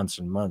starving for months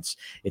and months,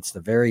 it's the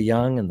very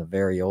young and the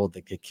very old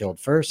that get killed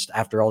first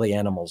after all the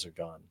animals are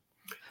gone.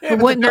 Yeah,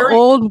 but wouldn't the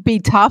old be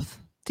tough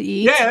to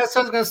eat? Yeah, that's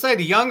what I was going to say.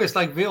 The young is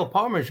like veal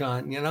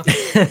parmesan, Yeah,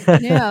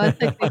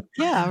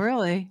 yeah,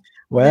 really.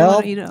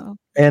 Well,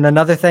 and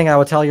another thing I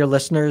would tell your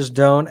listeners,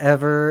 don't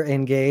ever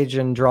engage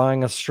in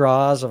drawing of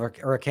straws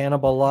or a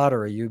cannibal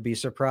lottery. You'd be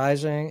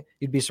surprised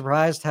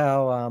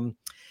how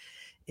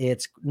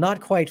it's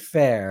not quite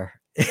fair.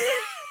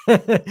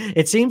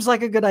 It seems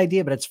like a good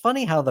idea, but it's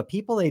funny how the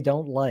people they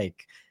don't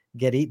like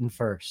get eaten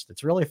first.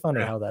 It's really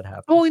funny how that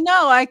happens. Well,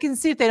 no, I can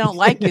see if they don't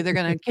like you, they're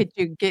going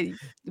to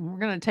we're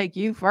going to take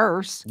you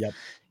first. Yep.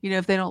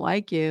 If they don't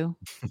like you.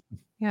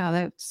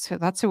 Yeah,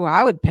 that's who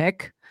I would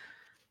pick.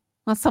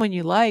 Not someone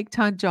you liked,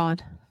 huh, John?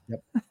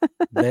 Yep.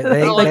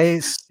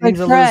 They seem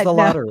to lose the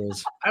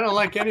lotteries. I don't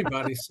like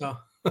anybody, so.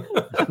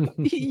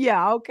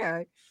 Yeah,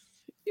 okay.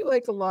 You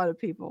like a lot of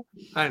people.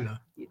 I know.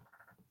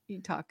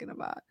 You talking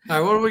about? All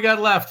right, what do we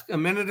got left? A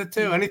minute or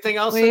two? Anything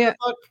else in the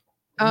book?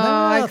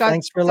 No,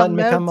 thanks for letting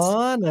me come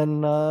on.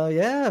 And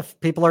if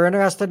people are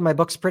interested, my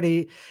book's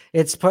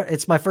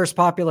it's my first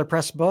popular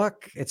press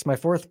book. It's my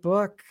fourth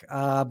book,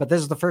 but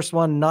this is the first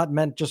one not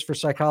meant just for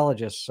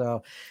psychologists.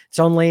 So it's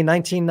only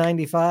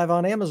 $19.95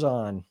 on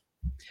Amazon.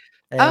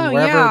 And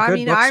wherever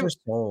good books are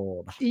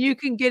sold. You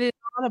can get it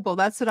Audible.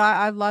 That's what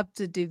I'd love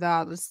to do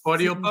that.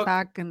 Audio book?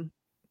 Back and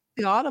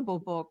the Audible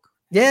book.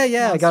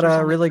 Yeah. I got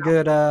a really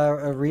good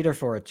a reader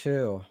for it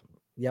too.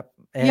 Yep.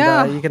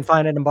 And you can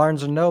find it in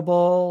Barnes &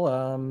 Noble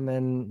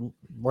and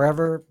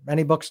wherever,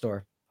 any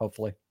bookstore,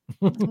 hopefully.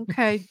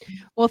 Okay.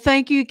 Well,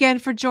 thank you again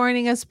for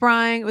joining us,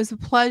 Brian. It was a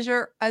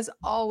pleasure as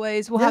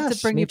always. We'll have to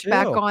bring you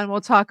back on.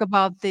 We'll talk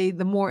about the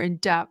more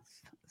in-depth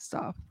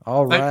stuff.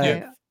 All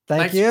right.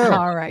 Thank you.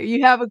 All right.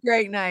 You have a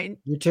great night.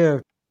 You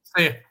too.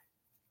 See you.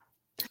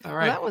 All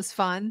right. Well, that was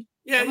fun.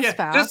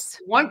 Yeah. Just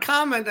one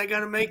comment I got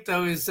to make,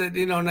 though, is that,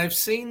 and I've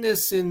seen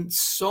this in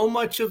so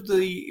much of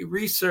the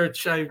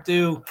research I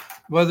do,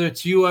 whether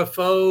it's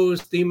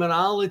UFOs,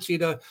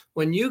 demonology,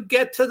 when you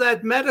get to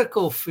that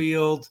medical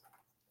field,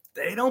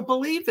 they don't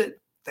believe it.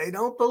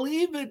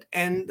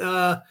 And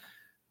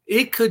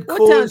it could cause.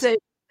 What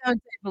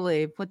don't they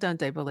believe? What don't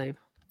they believe?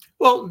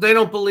 Well, they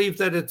don't believe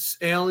that it's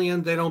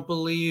alien. They don't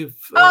believe.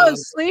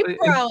 Sleep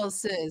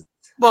paralysis.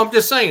 Well, I'm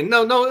just saying,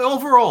 no,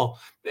 overall,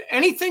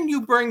 anything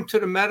you bring to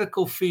the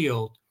medical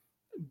field,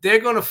 they're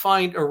going to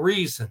find a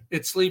reason.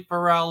 It's sleep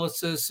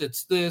paralysis.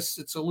 It's this,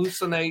 it's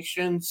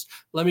hallucinations.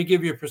 Let me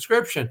give you a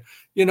prescription,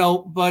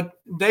 but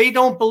they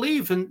don't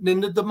believe in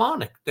the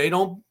demonic. They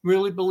don't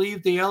really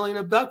believe the alien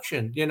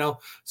abduction,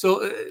 so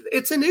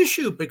it's an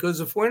issue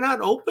because if we're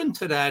not open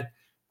to that,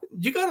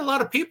 you got a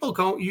lot of people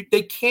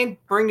they can't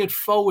bring it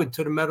forward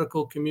to the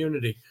medical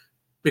community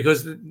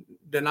because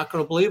they're not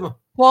going to believe them.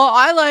 Well,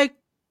 I like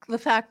the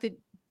fact that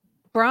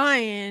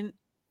Brian,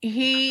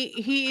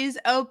 he is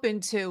open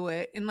to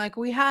it, and like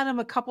we had him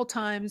a couple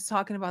times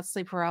talking about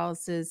sleep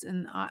paralysis,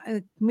 and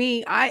I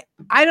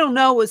don't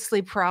know what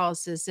sleep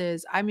paralysis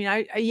is. I mean,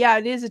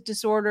 it is a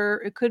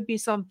disorder. It could be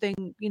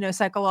something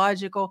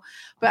psychological,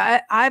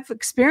 but I've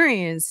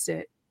experienced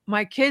it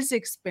my kids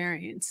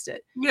experienced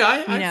it.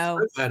 Yeah, I've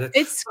had it.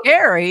 It's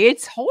scary.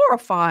 It's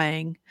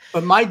horrifying.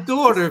 But my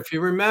daughter, if you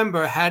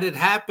remember, had it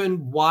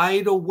happen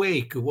wide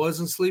awake. It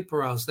wasn't sleep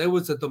paralysis. There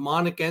was a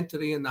demonic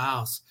entity in the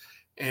house.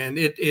 And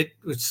it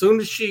as soon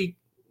as she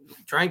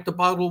drank the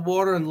bottle of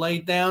water and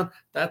laid down,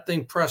 that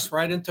thing pressed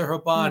right into her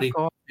body.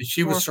 Oh, and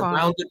she was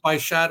surrounded by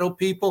shadow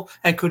people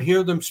and could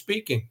hear them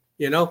speaking,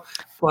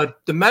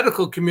 But the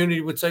medical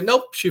community would say,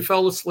 nope, she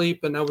fell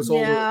asleep and that was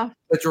all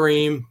a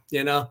dream,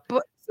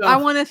 But so, I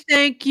want to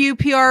thank you,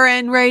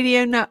 PRN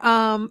Radio,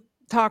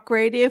 Talk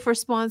Radio, for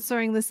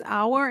sponsoring this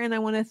hour. And I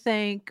want to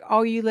thank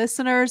all you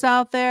listeners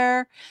out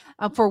there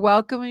for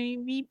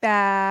welcoming me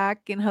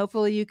back. And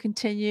hopefully you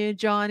continue,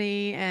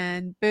 Johnny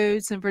and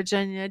Boots and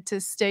Virginia, to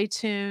stay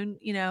tuned,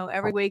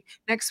 every week.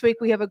 Next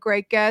week, we have a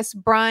great guest,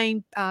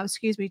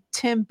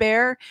 Tim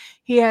Bear.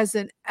 He has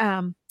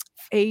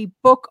a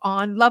book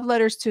on love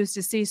letters to his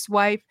deceased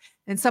wife,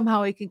 and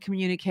somehow he can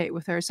communicate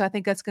with her. So I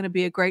think that's going to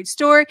be a great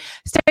story.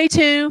 Stay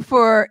tuned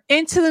for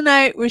Into the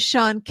Night with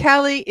Sean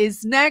Kelly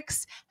is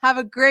next. Have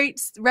a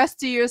great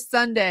rest of your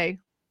Sunday.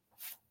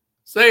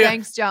 See ya.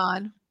 Thanks,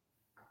 John.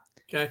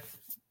 Okay.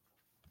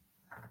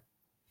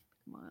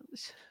 Come on.